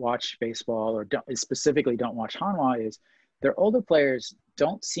don't watch baseball or specifically don't watch Hanwha is their older players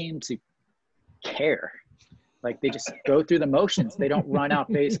don't seem to care. They just go through the motions. They don't run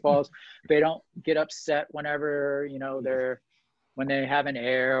out baseballs. They don't get upset whenever, when they have an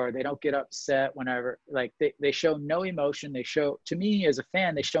error, or they don't get upset whenever, they show no emotion. To me as a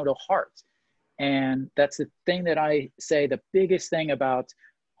fan, they show no heart. And that's the thing that I say, the biggest thing about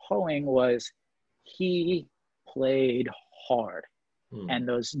Hoeing was he played hard. And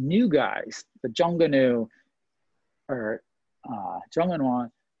those new guys, the Junganu or Jungwon,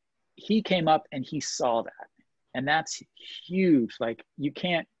 he came up and he saw that. And that's huge.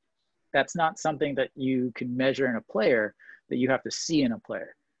 That's not something that you can measure in a player, that you have to see in a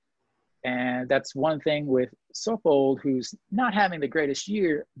player. And that's one thing with Suppold, who's not having the greatest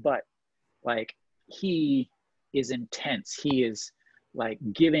year, but he is intense. He is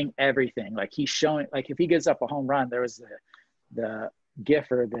giving everything. He's showing, if he gives up a home run, there was the GIF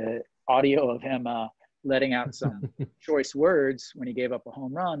or the audio of him letting out some choice words when he gave up a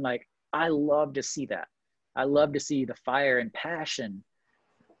home run. I love to see that. I love to see the fire and passion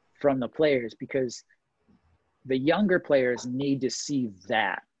from the players, because the younger players need to see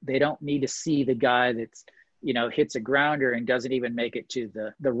that. They don't need to see the guy that's, hits a grounder and doesn't even make it to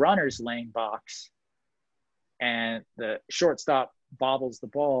the runner's lane box, and the shortstop bobbles the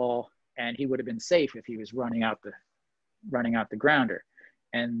ball and he would have been safe if he was running out the grounder.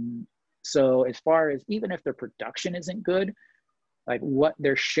 And so as far as, even if their production isn't good, like what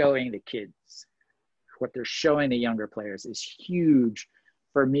they're showing the kids, what they're showing the younger players is huge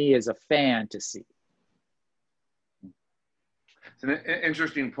for me as a fan to see. It's an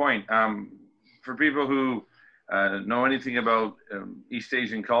interesting point. For people who know anything about East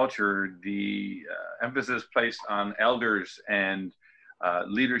Asian culture, the emphasis placed on elders and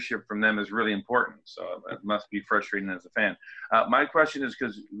leadership from them is really important. So it must be frustrating as a fan. My question is,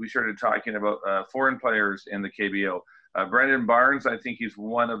 because we started talking about foreign players in the KBO. Brendan Barnes, I think he's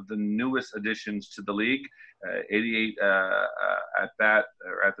one of the newest additions to the league. 88 at bat,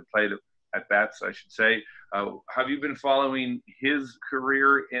 or at the plate at bats, I should say. Have you been following his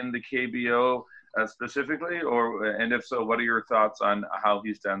career in the KBO specifically, and if so, what are your thoughts on how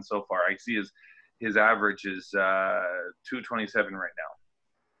he's done so far? I see his average is 227 right now.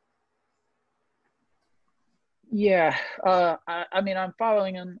 Yeah, I mean, I'm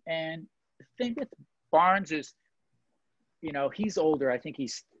following him, and the thing with Barnes is, you know, he's older. I think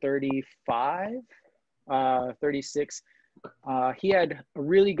he's 35, 36. He had a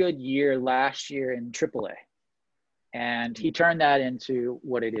really good year last year in AAA, and he turned that into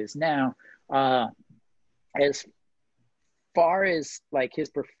what it is now. As far as like his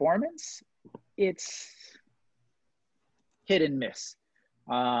performance, it's hit and miss,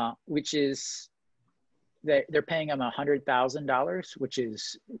 which is that they're paying him $100,000, which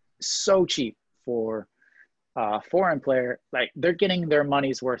is so cheap for a foreign player. Like, they're getting their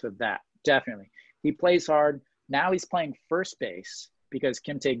money's worth of that. Definitely. He plays hard. Now he's playing first base because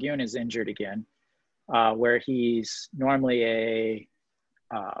Kim Tae-gyun is injured again, where he's normally a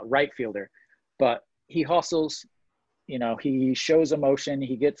right fielder. But he hustles, you know, he shows emotion.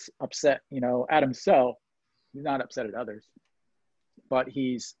 He gets upset, you know, at himself. He's not upset at others. But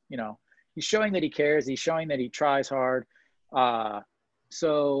he's, you know, he's showing that he cares. He's showing that he tries hard.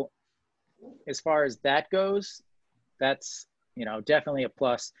 So as far as that goes, that's, you know, definitely a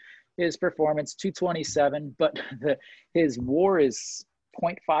plus. His performance, 227, but his WAR is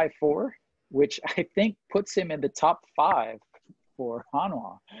 0.54, which I think puts him in the top 5 for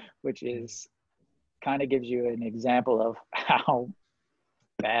Hanwha, which is kind of gives you an example of how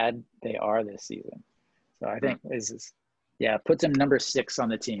bad they are this season. So I think this is, yeah, puts him number 6 on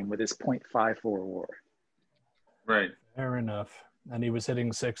the team with his 0.54 WAR. Right. Fair enough. And he was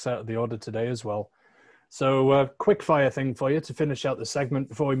hitting 6 out of the order today as well. So quick fire thing for you to finish out the segment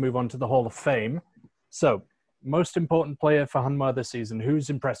before we move on to the Hall of Fame. So, most important player for Hanwha this season, who's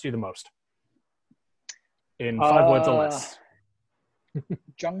impressed you the most? In 5 words or less.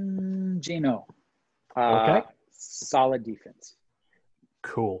 Jung Jino. Okay. Solid defense.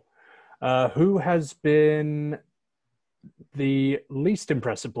 Cool. Who has been the least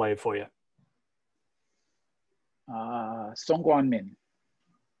impressive player for you? Song Kwon-min.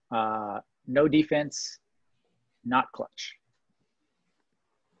 No defense, not clutch.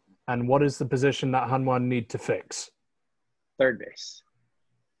 And what is the position that Hanwha need to fix? Third base.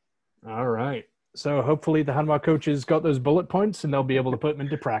 All right. So hopefully the Hanwha coaches got those bullet points and they'll be able to put them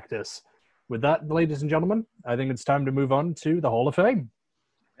into practice. With that, ladies and gentlemen, I think it's time to move on to the Hall of Fame.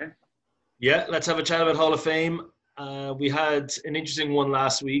 Yeah, let's have a chat about Hall of Fame. We had an interesting one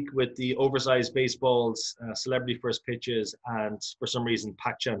last week with the oversized baseballs, celebrity first pitches, and for some reason,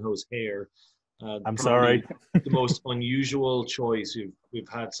 Park Chan-ho's hair. I'm sorry. The most unusual choice we've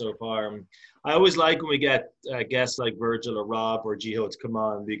had so far. I always like when we get guests like Virgil or Rob or Jiho to come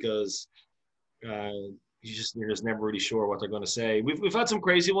on, because you're just never really sure what they're going to say. We've had some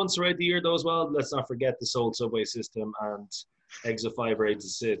crazy ones throughout the year though as well. Let's not forget the Seoul subway system and Exit 5 or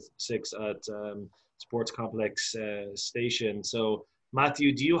Exit 6 at Sports Complex Station. So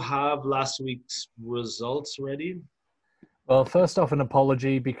Matthew, do you have last week's results ready? Well, first off, an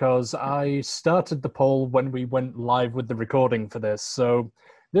apology because I started the poll when we went live with the recording for this. So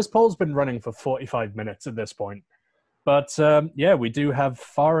this poll's been running for 45 minutes at this point. But yeah, we do have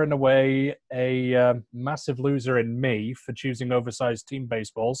far and away a massive loser in me for choosing oversized team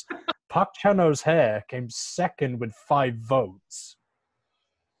baseballs. Park Chan-ho's hair came second with 5 votes.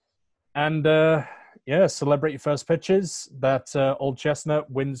 And yeah, celebrity first pitches, that Old Chestnut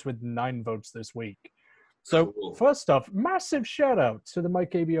wins with 9 votes this week. So Cool. First off, massive shout out to the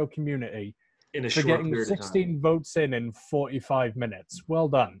MyKBO community for getting 16 votes in 45 minutes. Well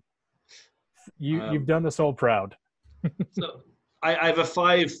done. You've done us all proud. So I have a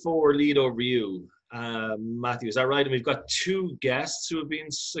 5-4 lead over you, Matthew. Is that right? And we've got 2 guests who have been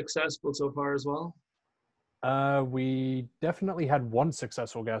successful so far as well. We definitely had 1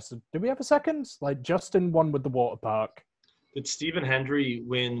 successful guest. Did we have a second? Like Justin won with the water park. Did Stephen Hendry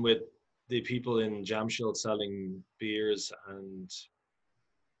win with the people in Jamshil selling beers and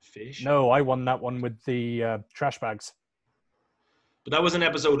fish? No, I won that one with the trash bags. But that was an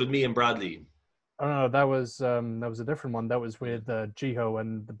episode with me and Bradley. Oh no, that was a different one. That was with Jiho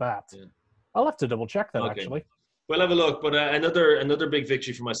and the Bat. Yeah. I'll have to double check that Okay. actually. We'll have a look, but another big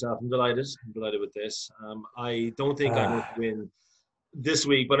victory for myself. I'm delighted. I'm delighted with this. I don't think I'm going to win this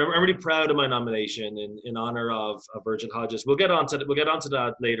week, but I'm really proud of my nomination in honor of Virgil Hodges. We'll get on to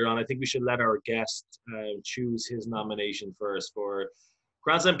that later on. I think we should let our guest choose his nomination first for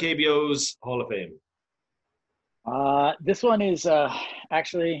Grand Slam KBO's Hall of Fame. This one is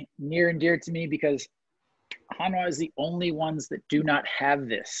actually near and dear to me because Hanwha is the only ones that do not have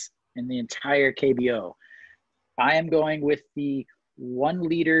this in the entire KBO. I am going with the 1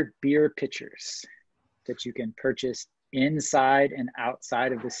 liter beer pitchers that you can purchase inside and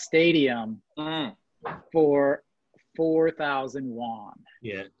outside of the stadium for 4,000 won.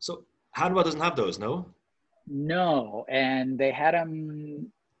 Yeah. So Hanwha doesn't have those, no? No, and they had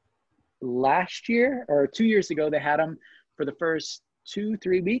them last year or 2 years ago. They had them for the first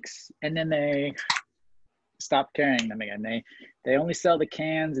 2-3 weeks, and then they stopped carrying them again. They only sell the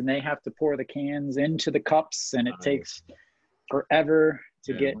cans, and they have to pour the cans into the cups, and it takes forever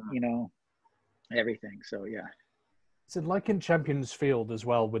to get everything. So yeah. Is it like in Champions Field as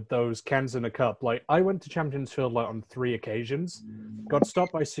well with those cans in a cup? Like I went to Champions Field like on 3 occasions, got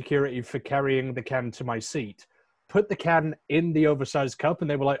stopped by security for carrying the can to my seat, put the can in the oversized cup, and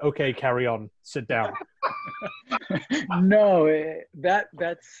they were like, "Okay, carry on, sit down." No,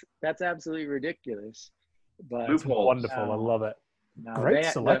 that's absolutely ridiculous. But It's wonderful. I love it. No, Great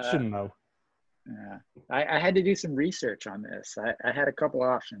selection, though. Yeah, I had to do some research on this. I had a couple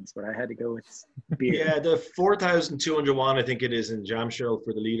options, but I had to go with beer. Yeah, the 4,200 won, I think it is in Jamshil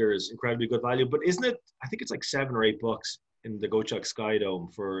for the leader is incredibly good value. But isn't it? I think it's like $7 or $8 in the Gochuk Sky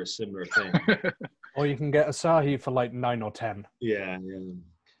Dome for a similar thing. Or you can get Asahi for like 9 or 10. Yeah. And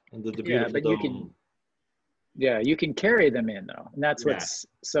the Yeah, beautiful dome. you can carry them in though, and that's what's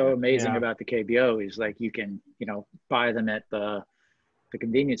so amazing about the KBO is like you can buy them at the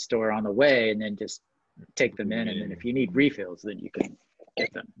convenience store on the way, and then just take them in, and then if you need refills, then you can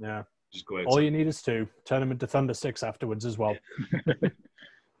get them. Yeah, just go outside. All you need is 2. Turn them into Thunder Sticks afterwards as well.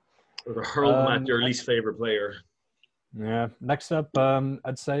 Or to hurl them at your least favorite player. Yeah. Next up,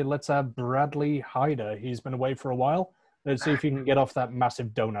 I'd say let's have Bradley Hyder. He's been away for a while. Let's see if you can get off that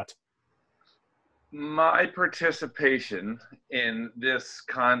massive donut. My participation in this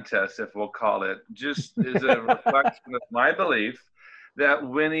contest, if we'll call it, just is a reflection of my belief that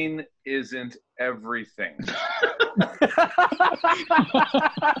winning isn't everything.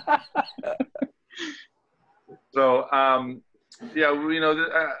 So, I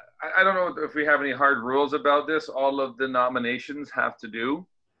don't know if we have any hard rules about this. All of the nominations have to do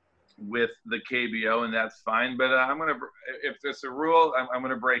with the KBO, and that's fine. But if there's a rule, I'm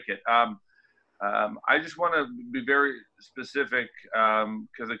gonna break it. I just want to be very specific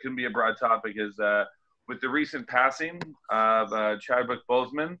because it can be a broad topic. Is with the recent passing of Chadwick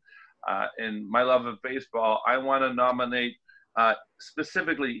Boseman and my love of baseball, I want to nominate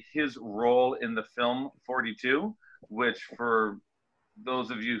specifically his role in the film 42, which for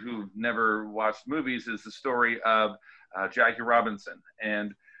those of you who've never watched movies is the story of Jackie Robinson.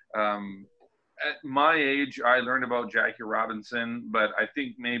 And at my age, I learned about Jackie Robinson, but I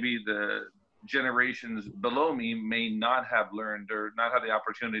think maybe the generations below me may not have learned or not have the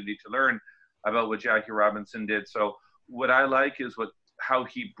opportunity to learn about what Jackie Robinson did. So what I like is how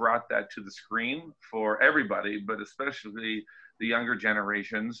he brought that to the screen for everybody, but especially the younger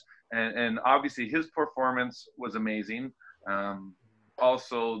generations. And obviously his performance was amazing.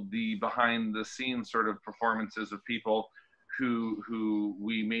 Also the behind the scenes sort of performances of people who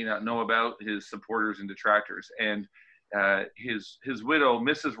we may not know about, his supporters and detractors. And his widow,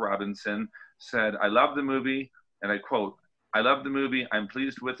 Mrs. Robinson, said, "I love the movie," and I quote, "I love the movie. I'm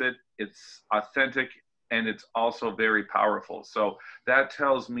pleased with it. It's authentic, and it's also very powerful." So that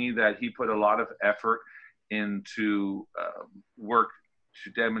tells me that he put a lot of effort into work to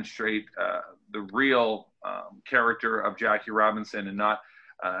demonstrate the real character of Jackie Robinson and not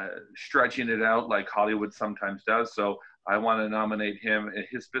stretching it out like Hollywood sometimes does. So I want to nominate him,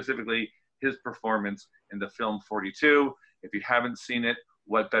 specifically his performance in the film 42. If you haven't seen it,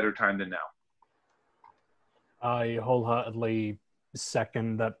 what better time than now? I wholeheartedly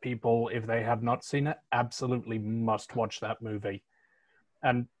second that people, if they have not seen it, absolutely must watch that movie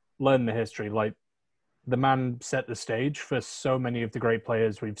and learn the history. Like, the man set the stage for so many of the great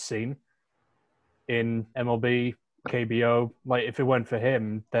players we've seen in MLB, KBO. Like, if it weren't for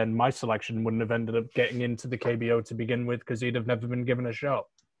him, then my selection wouldn't have ended up getting into the KBO to begin with because he'd have never been given a shot.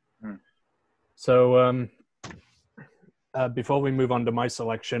 So before we move on to my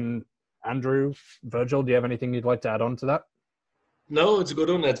selection, Andrew, Virgil, do you have anything you'd like to add on to that? No, it's a good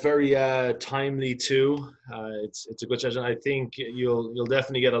one. It's very timely too. It's a good session. I think you'll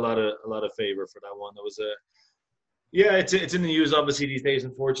definitely get a lot of favor for that one. It was it's in the news obviously these days,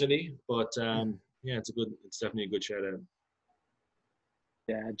 unfortunately, but it's definitely a good shout out.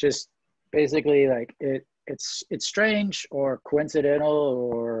 Yeah, just basically like it's strange or coincidental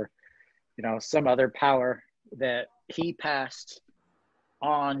or some other power that he passed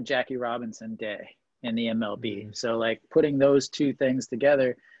on Jackie Robinson Day in the MLB. Mm-hmm. So like putting those two things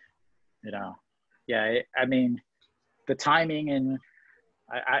together, I mean, the timing and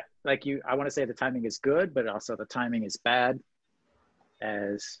I want to say the timing is good, but also the timing is bad.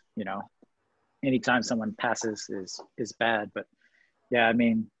 As anytime someone passes is bad. But yeah, I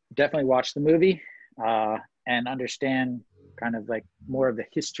mean, definitely watch the movie and understand kind of like more of the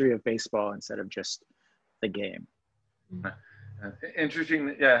history of baseball instead of just the game.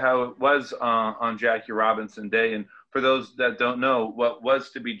 Interesting, how it was on Jackie Robinson Day. And for those that don't know, what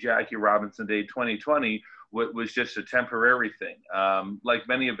was to be Jackie Robinson Day 2020 was just a temporary thing. Like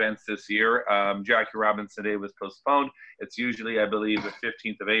many events this year, Jackie Robinson Day was postponed. It's usually, I believe, the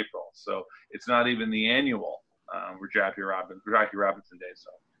 15th of April. So it's not even the annual Jackie Robinson Day. So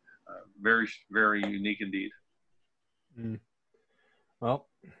very, very unique indeed. Mm. Well,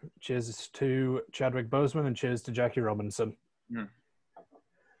 cheers to Chadwick Boseman and cheers to Jackie Robinson. Mm.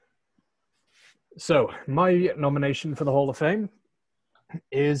 So my nomination for the Hall of Fame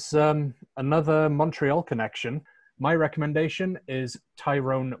is another Montreal connection. My recommendation is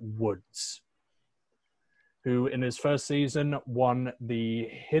Tyrone Woods, who in his first season won the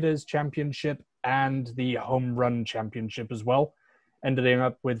Hitters Championship and the Home Run Championship as well, ending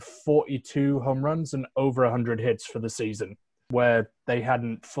up with 42 home runs and over 100 hits for the season, where they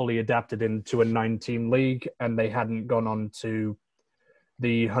hadn't fully adapted into a 9-team league and they hadn't gone on to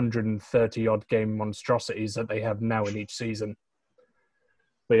the 130-odd game monstrosities that they have now in each season.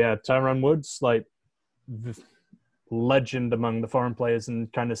 But yeah, Tyrone Woods, like the legend among the foreign players,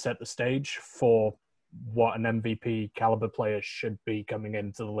 and kind of set the stage for what an MVP caliber player should be coming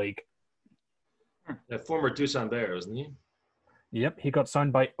into the league. Former Tucson Bear, isn't he? Yep, he got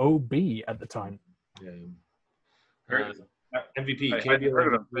signed by OB at the time. Yeah. MVP, I've KBO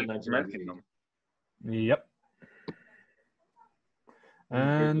heard of MVP. him. Yep.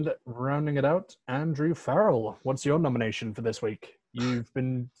 And rounding it out, Andrew Farrell, what's your nomination for this week? You've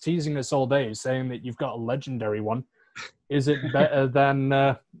been teasing us all day, saying that you've got a legendary one. Is it better than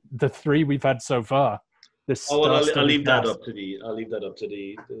the three we've had so far? I'll leave that up to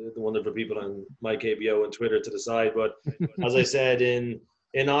the wonderful people on my KBO and Twitter to decide. But as I said, in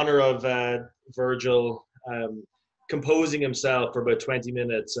honor of Virgil composing himself for about 20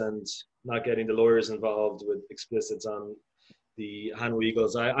 minutes and not getting the lawyers involved with explicits on the Hanwha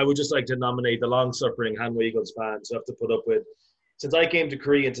Eagles, I would just like to nominate the long-suffering Hanwha Eagles fans who have to put up with, since I came to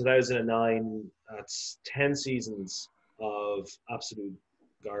Korea in 2009, that's 10 seasons of absolute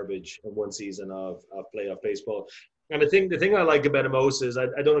garbage and one season of playoff baseball. And the thing I like about it most is, I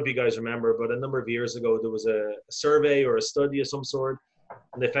don't know if you guys remember, but a number of years ago, there was a survey or a study of some sort,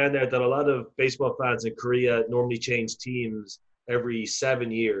 and they found out that a lot of baseball fans in Korea normally change teams every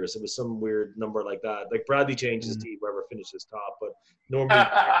 7 years. It was some weird number like that. Like Bradley changes his team wherever finishes top, but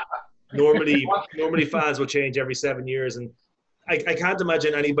normally fans will change every 7 years. And I can't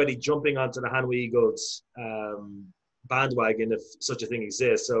imagine anybody jumping onto the Hanwha Eagles bandwagon if such a thing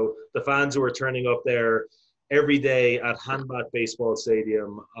exists. So the fans who are turning up there every day at Hanbat Baseball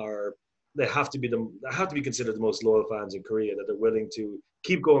Stadium have to be considered the most loyal fans in Korea, that they're willing to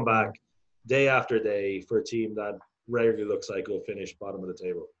keep going back day after day for a team that rarely looks like will finish bottom of the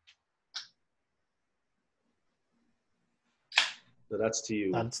table. So that's to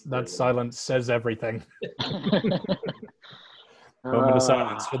you. That silence says everything. Moment of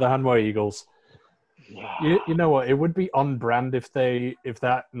silence for the Hanwha Eagles. You know what? It would be on brand if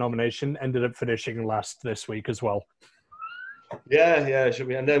that nomination ended up finishing last this week as well. Yeah, it should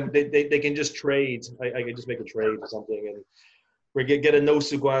be. And then they can just trade. I can just make a trade or something, and we get a no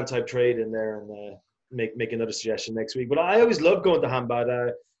Suguan type trade in there, and make another suggestion next week. But I always love going to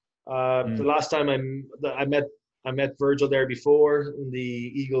Hanbat. The last time I met Virgil there before,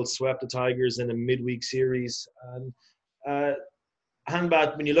 the Eagles swept the Tigers in a midweek series. And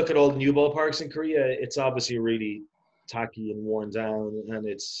Hanbat, when you look at all the new ballparks in Korea, it's obviously really tacky and worn down, and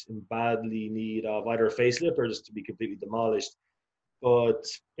it's in badly need of either a facelift or just to be completely demolished. But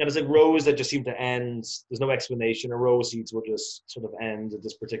it's like rows that just seem to end. There's no explanation. A row of seats will just sort of end at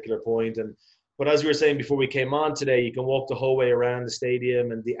this particular point. And But as we were saying before we came on today, you can walk the whole way around the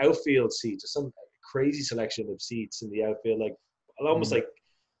stadium, and the outfield seats, there's some crazy selection of seats in the outfield, like almost like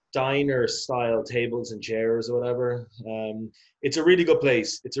diner style tables and chairs or whatever. It's a really good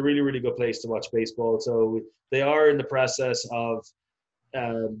place. It's a really, really good place to watch baseball. So they are in the process of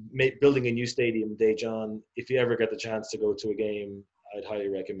building a new stadium, Dejan. If you ever get the chance to go to a game, I'd highly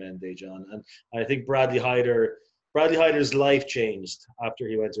recommend Dejan. And I think Bradley Hyder's life changed after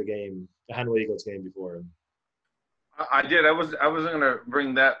he went to a Hanwha Eagles game before him. I did. I wasn't going to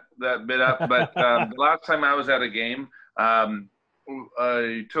bring that bit up, but the last time I was at a game,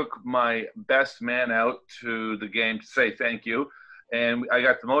 I took my best man out to the game to say thank you, and I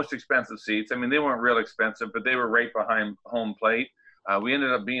got the most expensive seats. I mean, they weren't real expensive, but they were right behind home plate. We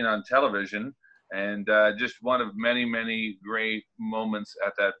ended up being on television, and just one of many, many great moments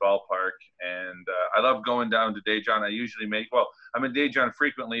at that ballpark. And I love going down to Dejan. I'm in Dejan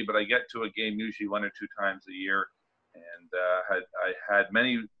frequently, but I get to a game usually 1 or 2 times a year. And I had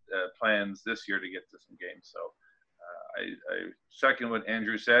many plans this year to get to some games. So I second what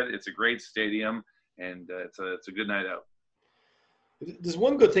Andrew said. It's a great stadium, and it's a good night out. There's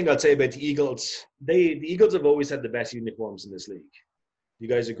one good thing I'd say about the Eagles. The Eagles have always had the best uniforms in this league. You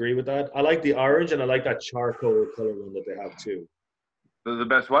guys agree with that? I like the orange, and I like that charcoal color one that they have too. The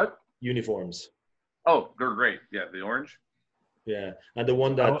best what? Uniforms. Oh, they're great. Yeah, the orange. Yeah, and the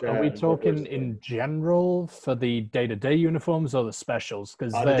one that... Are we talking in general for the day-to-day uniforms or the specials?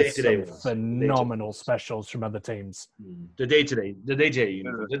 Because there's some phenomenal specials from other teams. The day-to-day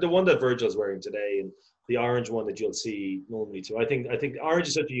uniforms. The one that Virgil's wearing today, and the orange one that you'll see normally too. I think orange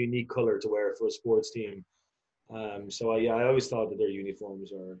is such a unique color to wear for a sports team. I always thought that their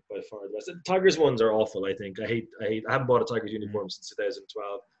uniforms are by far the best. The Tigers ones are awful, I think. I haven't bought a Tigers uniform since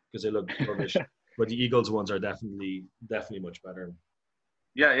 2012 because they look rubbish. But the Eagles ones are definitely much better.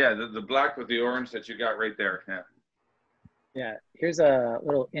 Yeah, the black with the orange that you got right there. Yeah. Yeah, here's a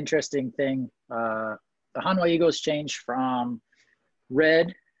little interesting thing. The Hanwha Eagles changed from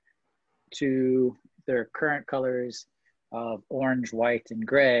red to their current colors of orange, white, and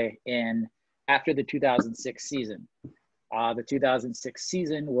gray after the 2006 season. The 2006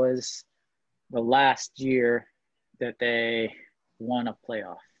 season was the last year that they won a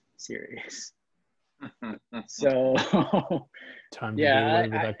playoff series. So time to do away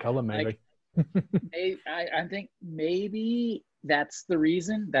with that color, maybe. I think maybe that's the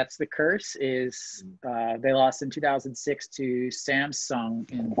reason. That's the curse. Is they lost in 2006 to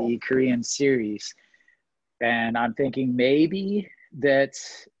Samsung in the Korean series, and I'm thinking maybe that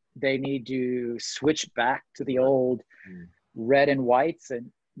they need to switch back to the old red and whites, and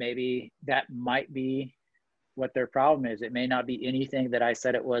maybe that might be what their problem is. It may not be anything that I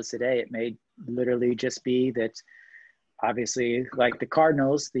said it was today. It may literally just be that, obviously, like the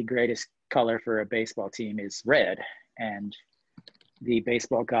Cardinals, the greatest color for a baseball team is red, and the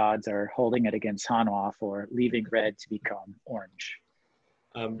baseball gods are holding it against Hanwha for leaving red to become orange.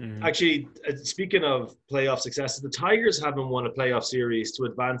 Actually, speaking of playoff successes, the Tigers haven't won a playoff series to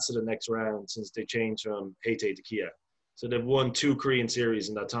advance to the next round since they changed from Haiti to Kia. So they've won 2 Korean series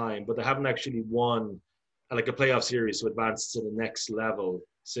in that time, but they haven't actually won like a playoff series to advance to the next level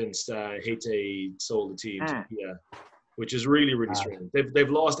since Haiti sold the team to Kia, which is really, really strange. They've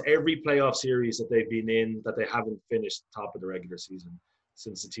lost every playoff series that they've been in that they haven't finished top of the regular season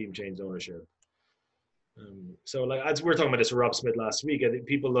since the team changed ownership. So like as we were talking about this with Rob Smith last week, I think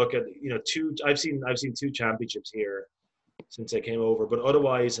people look at I've seen 2 championships here since they came over, but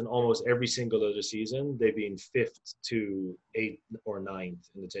otherwise in almost every single other season they've been 5th to 8th or 9th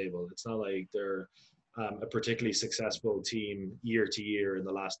in the table. It's not like they're a particularly successful team year to year in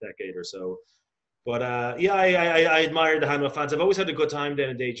the last decade or so. But I admire the Hanwha fans. I've always had a good time down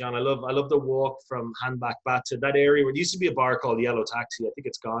in Daejeon. I love the walk from Hanbak back to that area where it used to be a bar called Yellow Taxi. I think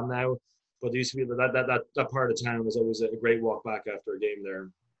it's gone now. But there used to be that part of town was always a great walk back after a game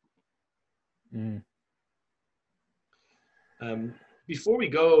there. Before we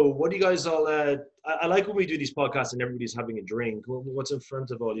go, what do you guys all? I like when we do these podcasts and everybody's having a drink. What's in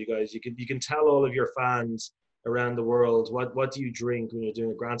front of all you guys? You can tell all of your fans around the world what do you drink when you're doing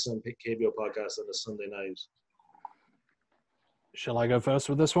a Grand Slam KBO podcast on a Sunday night. Shall I go first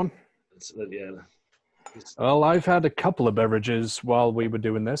with this one? Yeah. Well, I've had a couple of beverages while we were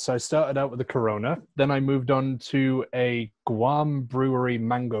doing this. I started out with a Corona. Then I moved on to a Guam Brewery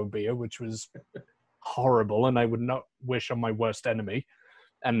mango beer, which was horrible, and I would not wish on my worst enemy.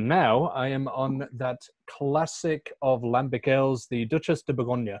 And now I am on that classic of lambic ales, the Duchesse de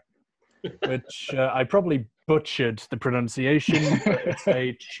Bourgogne, which I probably butchered the pronunciation, but it's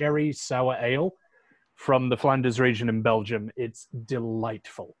a cherry sour ale from the Flanders region in Belgium. It's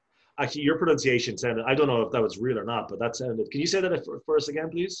delightful. Actually, your pronunciation sounded, I don't know if that was real or not, but that sounded, can you say that for us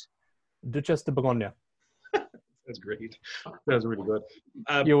again, please? Duchess de Bourgogne. That's great. That was really good.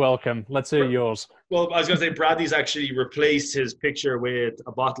 You're welcome. Let's hear yours. Well, I was going to say, Bradley's actually replaced his picture with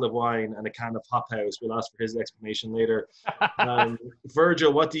a bottle of wine and a can of Hop House. We'll ask for his explanation later.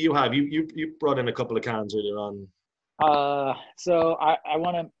 Virgil, what do you have? You brought in a couple of cans earlier on. So I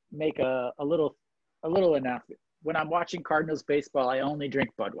want to make a little announcement. When I'm watching Cardinals baseball, I only drink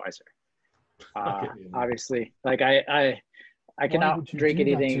Budweiser. Obviously, like I cannot drink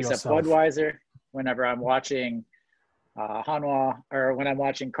anything except Budweiser whenever I'm watching Hanwha, or when I'm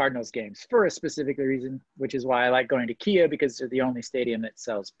watching Cardinals games, for a specific reason, which is why I like going to Kia, because they're the only stadium that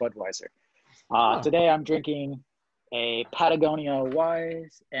sells Budweiser. Today I'm drinking a Patagonia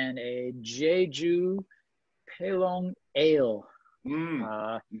Wise and a Jeju Pelong Ale.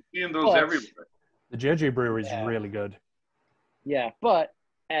 Seeing those everywhere. The Jeju Brewery is really good. Yeah, but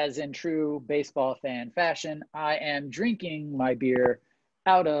as in true baseball fan fashion, I am drinking my beer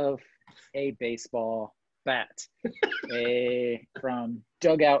out of a baseball bat from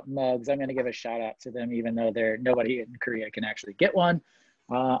Dugout Mugs. I'm going to give a shout out to them, even though nobody in Korea can actually get one.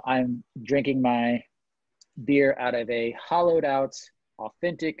 I'm drinking my beer out of a hollowed out,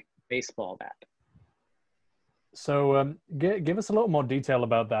 authentic baseball bat. So give us a little more detail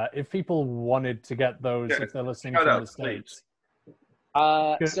about that. If people wanted to get those, if they're listening from the States.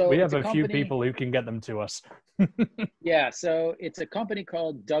 So we have a few people who can get them to us. Yeah, so it's a company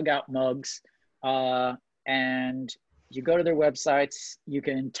called Dugout Mugs. And you go to their websites, you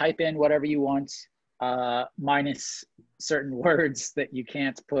can type in whatever you want, minus certain words that you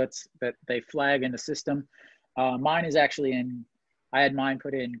can't put, that they flag in the system. Mine is actually I had mine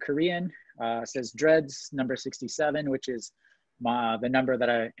put in Korean. It says Dreads number 67, which is the number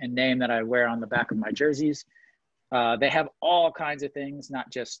and name that I wear on the back of my jerseys. They have all kinds of things,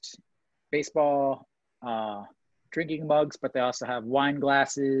 not just baseball drinking mugs, but they also have wine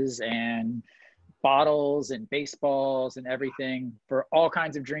glasses and bottles and baseballs and everything for all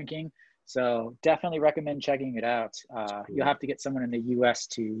kinds of drinking. So definitely recommend checking it out. You'll have to get someone in the US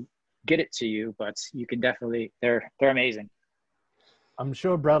to get it to you, but you can definitely, they're amazing. I'm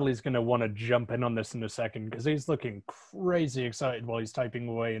sure Bradley's going to want to jump in on this in a second, because he's looking crazy excited while he's typing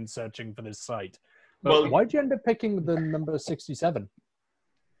away and searching for this site. But why'd you end up picking the number 67?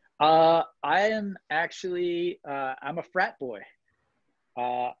 I am actually, I'm a frat boy.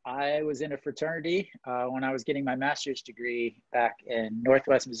 I was in a fraternity when I was getting my master's degree back in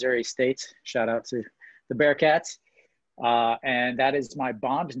Northwest Missouri State. Shout out to the Bearcats. And that is my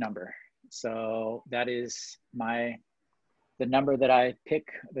bond number. So that is the number that I pick.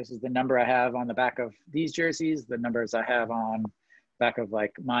 This is the number I have on the back of these jerseys, the numbers I have on back of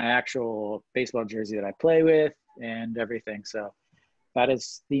like my actual baseball jersey that I play with and everything. So that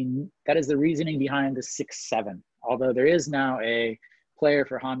is the reasoning behind the 6-7. Although there is now a player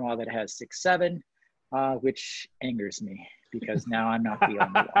for Hanwha that has 6-7, which angers me because now I'm not the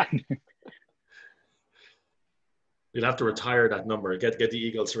only one. You'll have to retire that number. Get the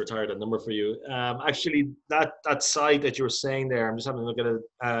Eagles to retire that number for you. Actually, that site that you were saying there, I'm just having a look at it.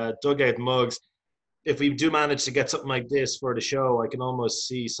 Dugout Mugs. If we do manage to get something like this for the show, I can almost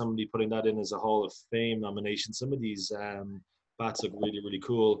see somebody putting that in as a Hall of Fame nomination. Some of these bats look really, really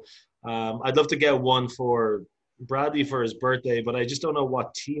cool. I'd love to get one for Bradley for his birthday, but I just don't know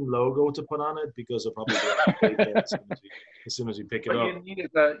what team logo to put on it, because I'll probably do it as soon as we pick it up.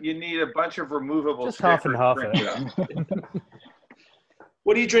 You need a bunch of removable. Just half and half.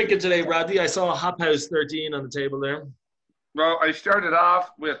 What are you drinking today, Bradley? I saw a Hop House 13 on the table there. Well, I started off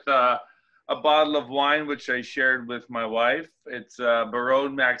with a bottle of wine, which I shared with my wife. It's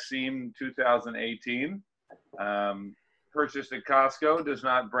Baron Maxime 2018. Purchased at Costco. Does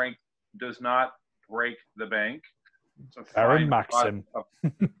not break the bank. It's a fine Maxim of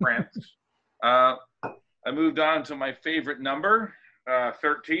France. I moved on to my favorite number,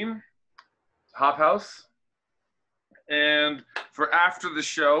 13, Hop House. And for after the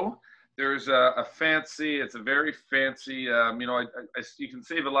show, there's it's a very fancy, you can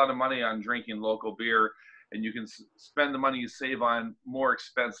save a lot of money on drinking local beer, and you can spend the money you save on more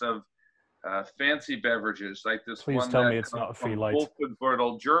expensive fancy beverages like this. Please one tell that me it's not a free light.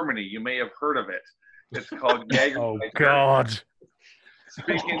 Wolfenbüttel, Germany. You may have heard of it. It's called Jägermeister. Oh, God.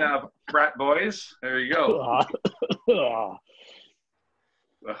 Speaking of frat boys, there you go.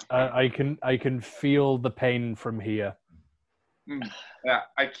 I can feel the pain from here. Yeah,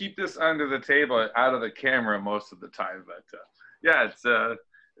 I keep this under the table, out of the camera most of the time, but it's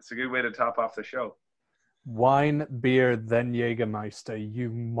a good way to top off the show. Wine, beer, then Jägermeister, you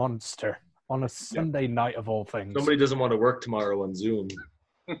monster. On a Sunday night of all things. Somebody doesn't want to work tomorrow on Zoom.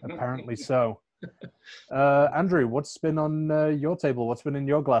 Apparently so. Andrew, what's been on your table? What's been in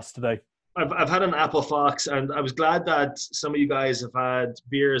your glass today? I've had an Apple Fox, and I was glad that some of you guys have had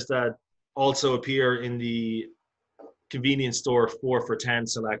beers that also appear in the convenience store 4 for 10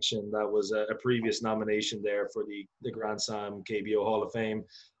 selection. That was a previous nomination there for the Grand Slam KBO Hall of Fame.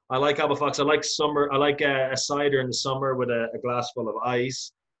 I like Apple Fox. I like summer. I like a cider in the summer with a glass full of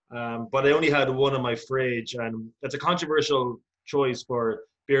ice. But I only had one in my fridge, and it's a controversial choice for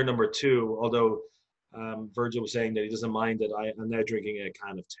beer number 2. Although Virgil was saying that he doesn't mind that I'm now drinking a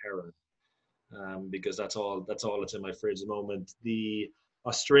can of Terra, because that's all that's in my fridge at the moment. The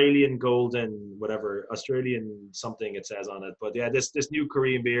Australian Golden, whatever, Australian something it says on it. But yeah, this new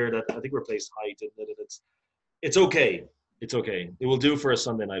Korean beer that I think replaced Height, it's okay. It's okay. It will do for a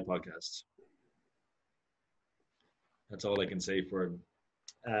Sunday night podcast. That's all I can say for it.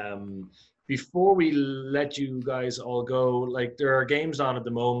 Before we let you guys all go, like, there are games on at the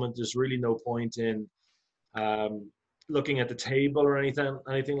moment. There's really no point in looking at the table or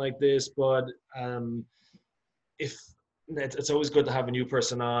anything like this. But if it's always good to have a new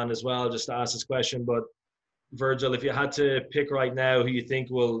person on as well, just to ask this question. But Virgil, if you had to pick right now who you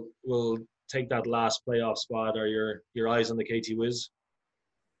think will take that last playoff spot, or your eyes on the KT Wiz?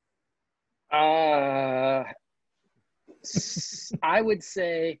 I would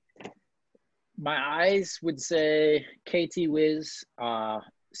say my eyes would say KT Wiz,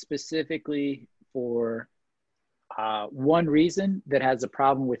 specifically for one reason that has a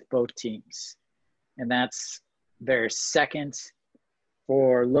problem with both teams, and that's their second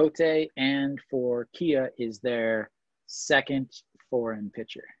for Lotte and for Kia is their second foreign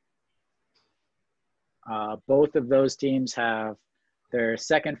pitcher. Both of those teams have their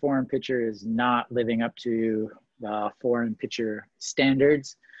second foreign pitcher is not living up to the foreign pitcher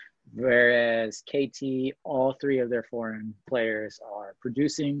standards, whereas KT, all 3 of their foreign players are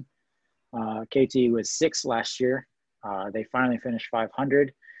producing. KT was 6th last year. They finally finished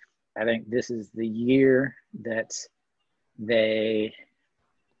 500. I think this is the year that they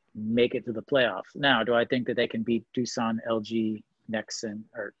make it to the playoffs. Now, do I think that they can beat Doosan, LG, Nexon,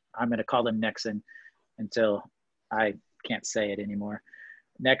 or I'm going to call them Nexon until I can't say it anymore,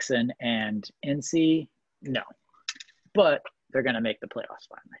 Nexon and NC? No. But they're going to make the playoffs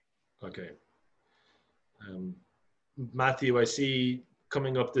finally. Okay. Matthew, I see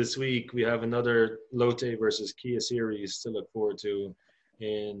coming up this week, we have another Lotte versus Kia series to look forward to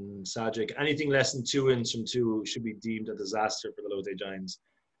in Sagic. Anything less than 2 wins from 2 should be deemed a disaster for the Lotte Giants.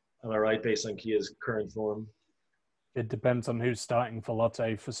 Am I right, based on Kia's current form? It depends on who's starting for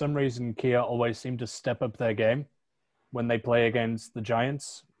Lotte. For some reason, Kia always seem to step up their game when they play against the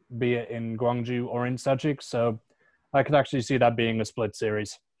Giants, be it in Gwangju or in Sagic. So I could actually see that being a split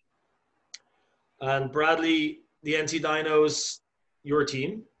series. And Bradley, the NC Dinos, your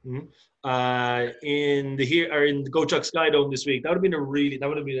team, in the Go Chuck Skydome this week, that would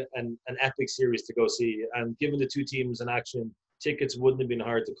have been an epic series to go see. And given the 2 teams in action, tickets wouldn't have been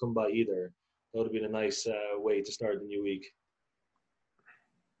hard to come by either. That would have been a nice way to start the new week.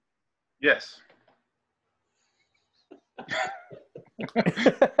 Yes.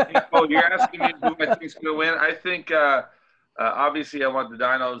 Oh, you're asking me who I think's going to win? I think obviously I want the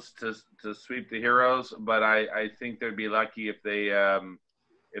Dinos to sweep the Heroes, but I think they'd be lucky if they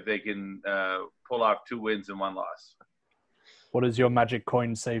can pull off 2 wins and 1 loss. What does your magic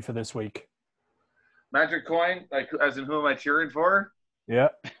coin say for this week? Magic coin, like as in who am I cheering for? Yeah.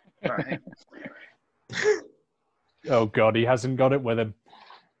 All right. Oh God, he hasn't got it with him.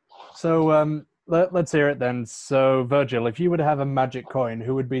 So let's hear it then. So Virgil, if you would have a magic coin,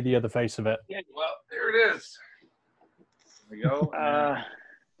 who would be the other face of it? Yeah, well, there it is. There we go.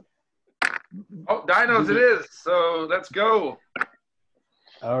 Dinos it is. So let's go.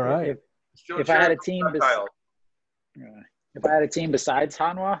 All right. If I had a team besides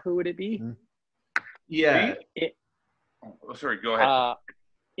Hanwha, who would it be? Yeah. Sorry, go ahead.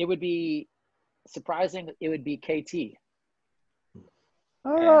 It would be surprising. It would be KT.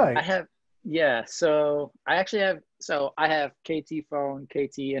 All right. I have KT phone,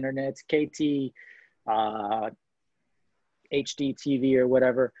 KT internet, KT HD TV or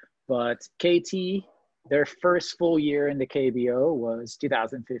whatever. But KT, their first full year in the KBO was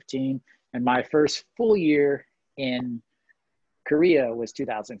 2015, and my first full year in Korea was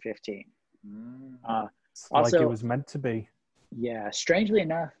 2015. Like it was meant to be. Yeah, strangely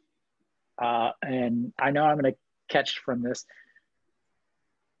enough, and I know I'm going to catch from this,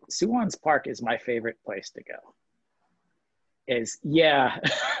 Suwon's Park is my favorite place to go.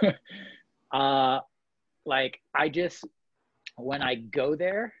 When I go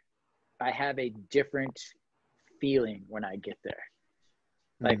there, I have a different feeling when I get there.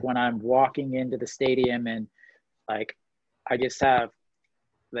 Like when I'm walking into the stadium and like I just have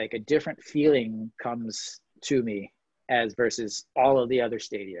like a different feeling comes to me as versus all of the other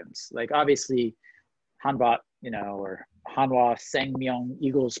stadiums. Like obviously Hanwha, or Hanwha Sangmyeong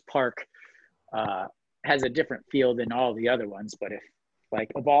Eagles Park has a different feel than all the other ones. But if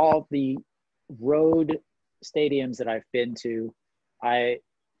like of all the road stadiums that I've been to,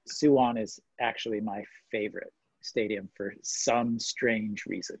 Suwon is actually my favorite stadium for some strange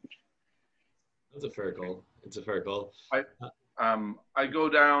reason. That's a fair call. It's a fair call. I go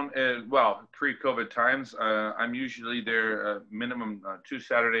down, pre-COVID times. I'm usually there minimum 2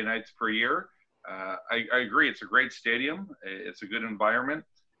 Saturday nights per year. I agree. It's a great stadium. It's a good environment.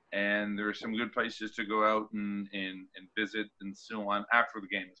 And there are some good places to go out and visit and so on after the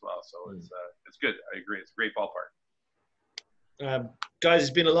game as well. So it's good. I agree. It's a great ballpark. Guys,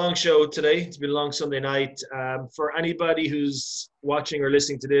 it's been a long show today. It's been a long Sunday night. For anybody who's watching or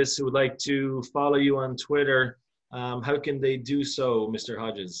listening to this who would like to follow you on Twitter, how can they do so, Mr.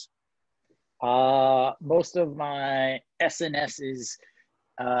 Hodges? Most of my SNS is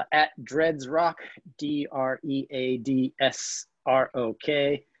at Dreadsrock, DREADSROK.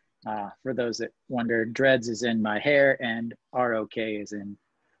 For those that wonder, Dreads is in my hair and ROK is in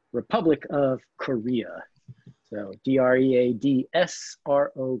Republic of Korea. So DREADSROK.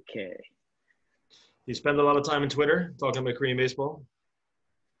 You spend a lot of time on Twitter talking about Korean baseball?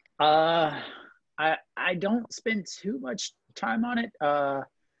 I don't spend too much time on it,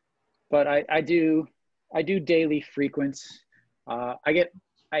 but I do daily frequents. I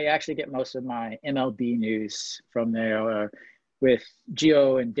actually get most of my MLB news from there with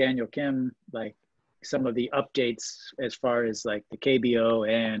Gio and Daniel Kim, like some of the updates as far as like the KBO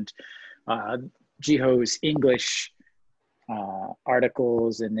and Jiho's English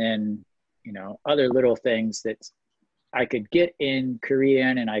articles, and then other little things that I could get in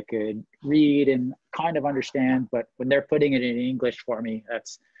Korean and I could read and kind of understand, but when they're putting it in English for me,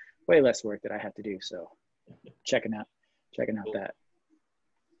 that's way less work that I have to do. So checking out that.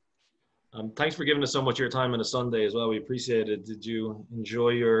 Thanks for giving us so much of your time on a Sunday as well. We appreciate it. Did you enjoy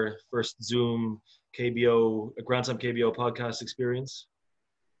your first Zoom KBO, Grand Slam KBO podcast experience?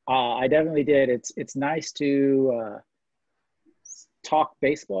 I definitely did. It's nice to talk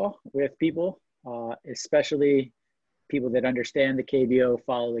baseball with people, especially people that understand the KBO,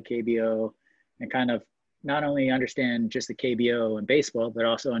 follow the KBO, and kind of not only understand just the KBO and baseball, but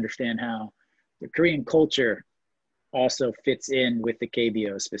also understand how the Korean culture also fits in with the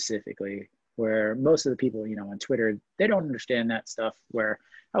KBO specifically, where most of the people, on Twitter, they don't understand that stuff, where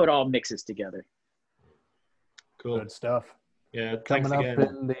how it all mixes together. Cool. Good stuff. Yeah, Coming up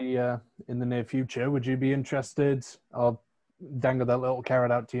in the near future, would you be interested? I'll dangle that little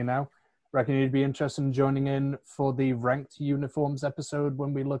carrot out to you now. Reckon you'd be interested in joining in for the ranked uniforms episode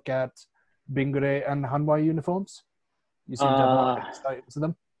when we look at Bingre and Hanwha uniforms? You seem to have a lot of insight into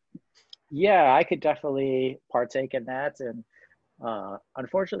them. Yeah, I could definitely partake in that. And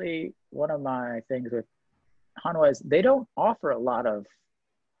unfortunately, one of my things with Hanwha is they don't offer a lot of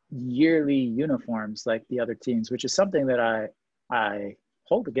yearly uniforms like the other teams, which is something that I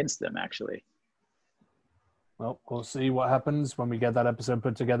hold against them, actually. Well, we'll see what happens when we get that episode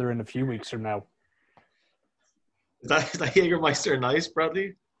put together in a few weeks from now. Is that Jägermeister nice,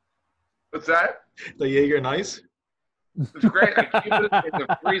 Bradley? What's that? The Jaeger nice? It's great. I keep it in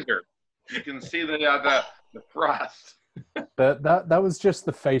the freezer. You can see the frost. That was just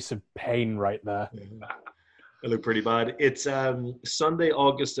the face of pain right there. It looked pretty bad. It's Sunday,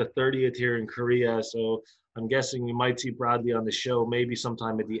 August the 30th here in Korea, so I'm guessing we might see Bradley on the show maybe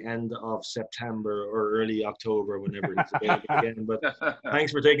sometime at the end of September or early October, whenever he's available again. But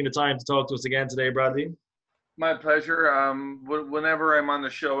thanks for taking the time to talk to us again today, Bradley. My pleasure. Whenever I'm on the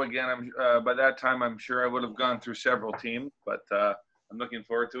show again, by that time, I'm sure I would have gone through several teams, but I'm looking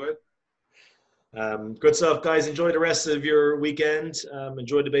forward to it. Good stuff, guys. Enjoy the rest of your weekend.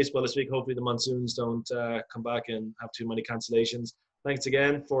 Enjoy the baseball this week. Hopefully the monsoons don't come back and have too many cancellations. Thanks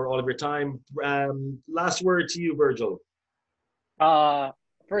again for all of your time. Last word to you, Virgil.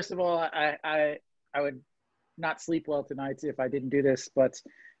 First of all, I would not sleep well tonight if I didn't do this, but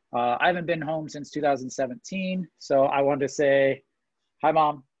I haven't been home since 2017. So I wanted to say hi,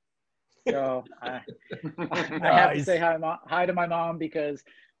 Mom. So I have to say hi to my mom, because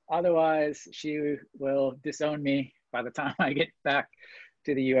otherwise she will disown me by the time I get back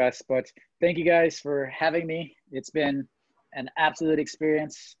to the US. But thank you guys for having me. It's been an absolute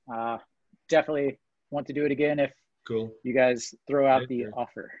experience. Definitely want to do it again if you guys throw out the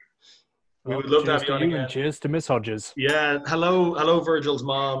offer. We would love to have Cheers you on again. and cheers to Miss Hodges. Yeah, hello, Virgil's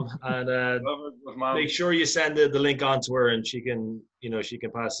mom, and make sure you send the link on to her, and she can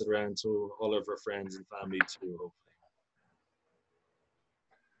pass it around to all of her friends and family too. Hopefully.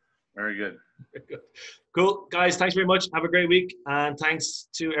 Very good. Cool, guys. Thanks very much. Have a great week, and thanks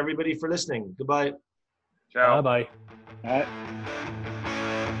to everybody for listening. Goodbye. Ciao. Bye bye. All right.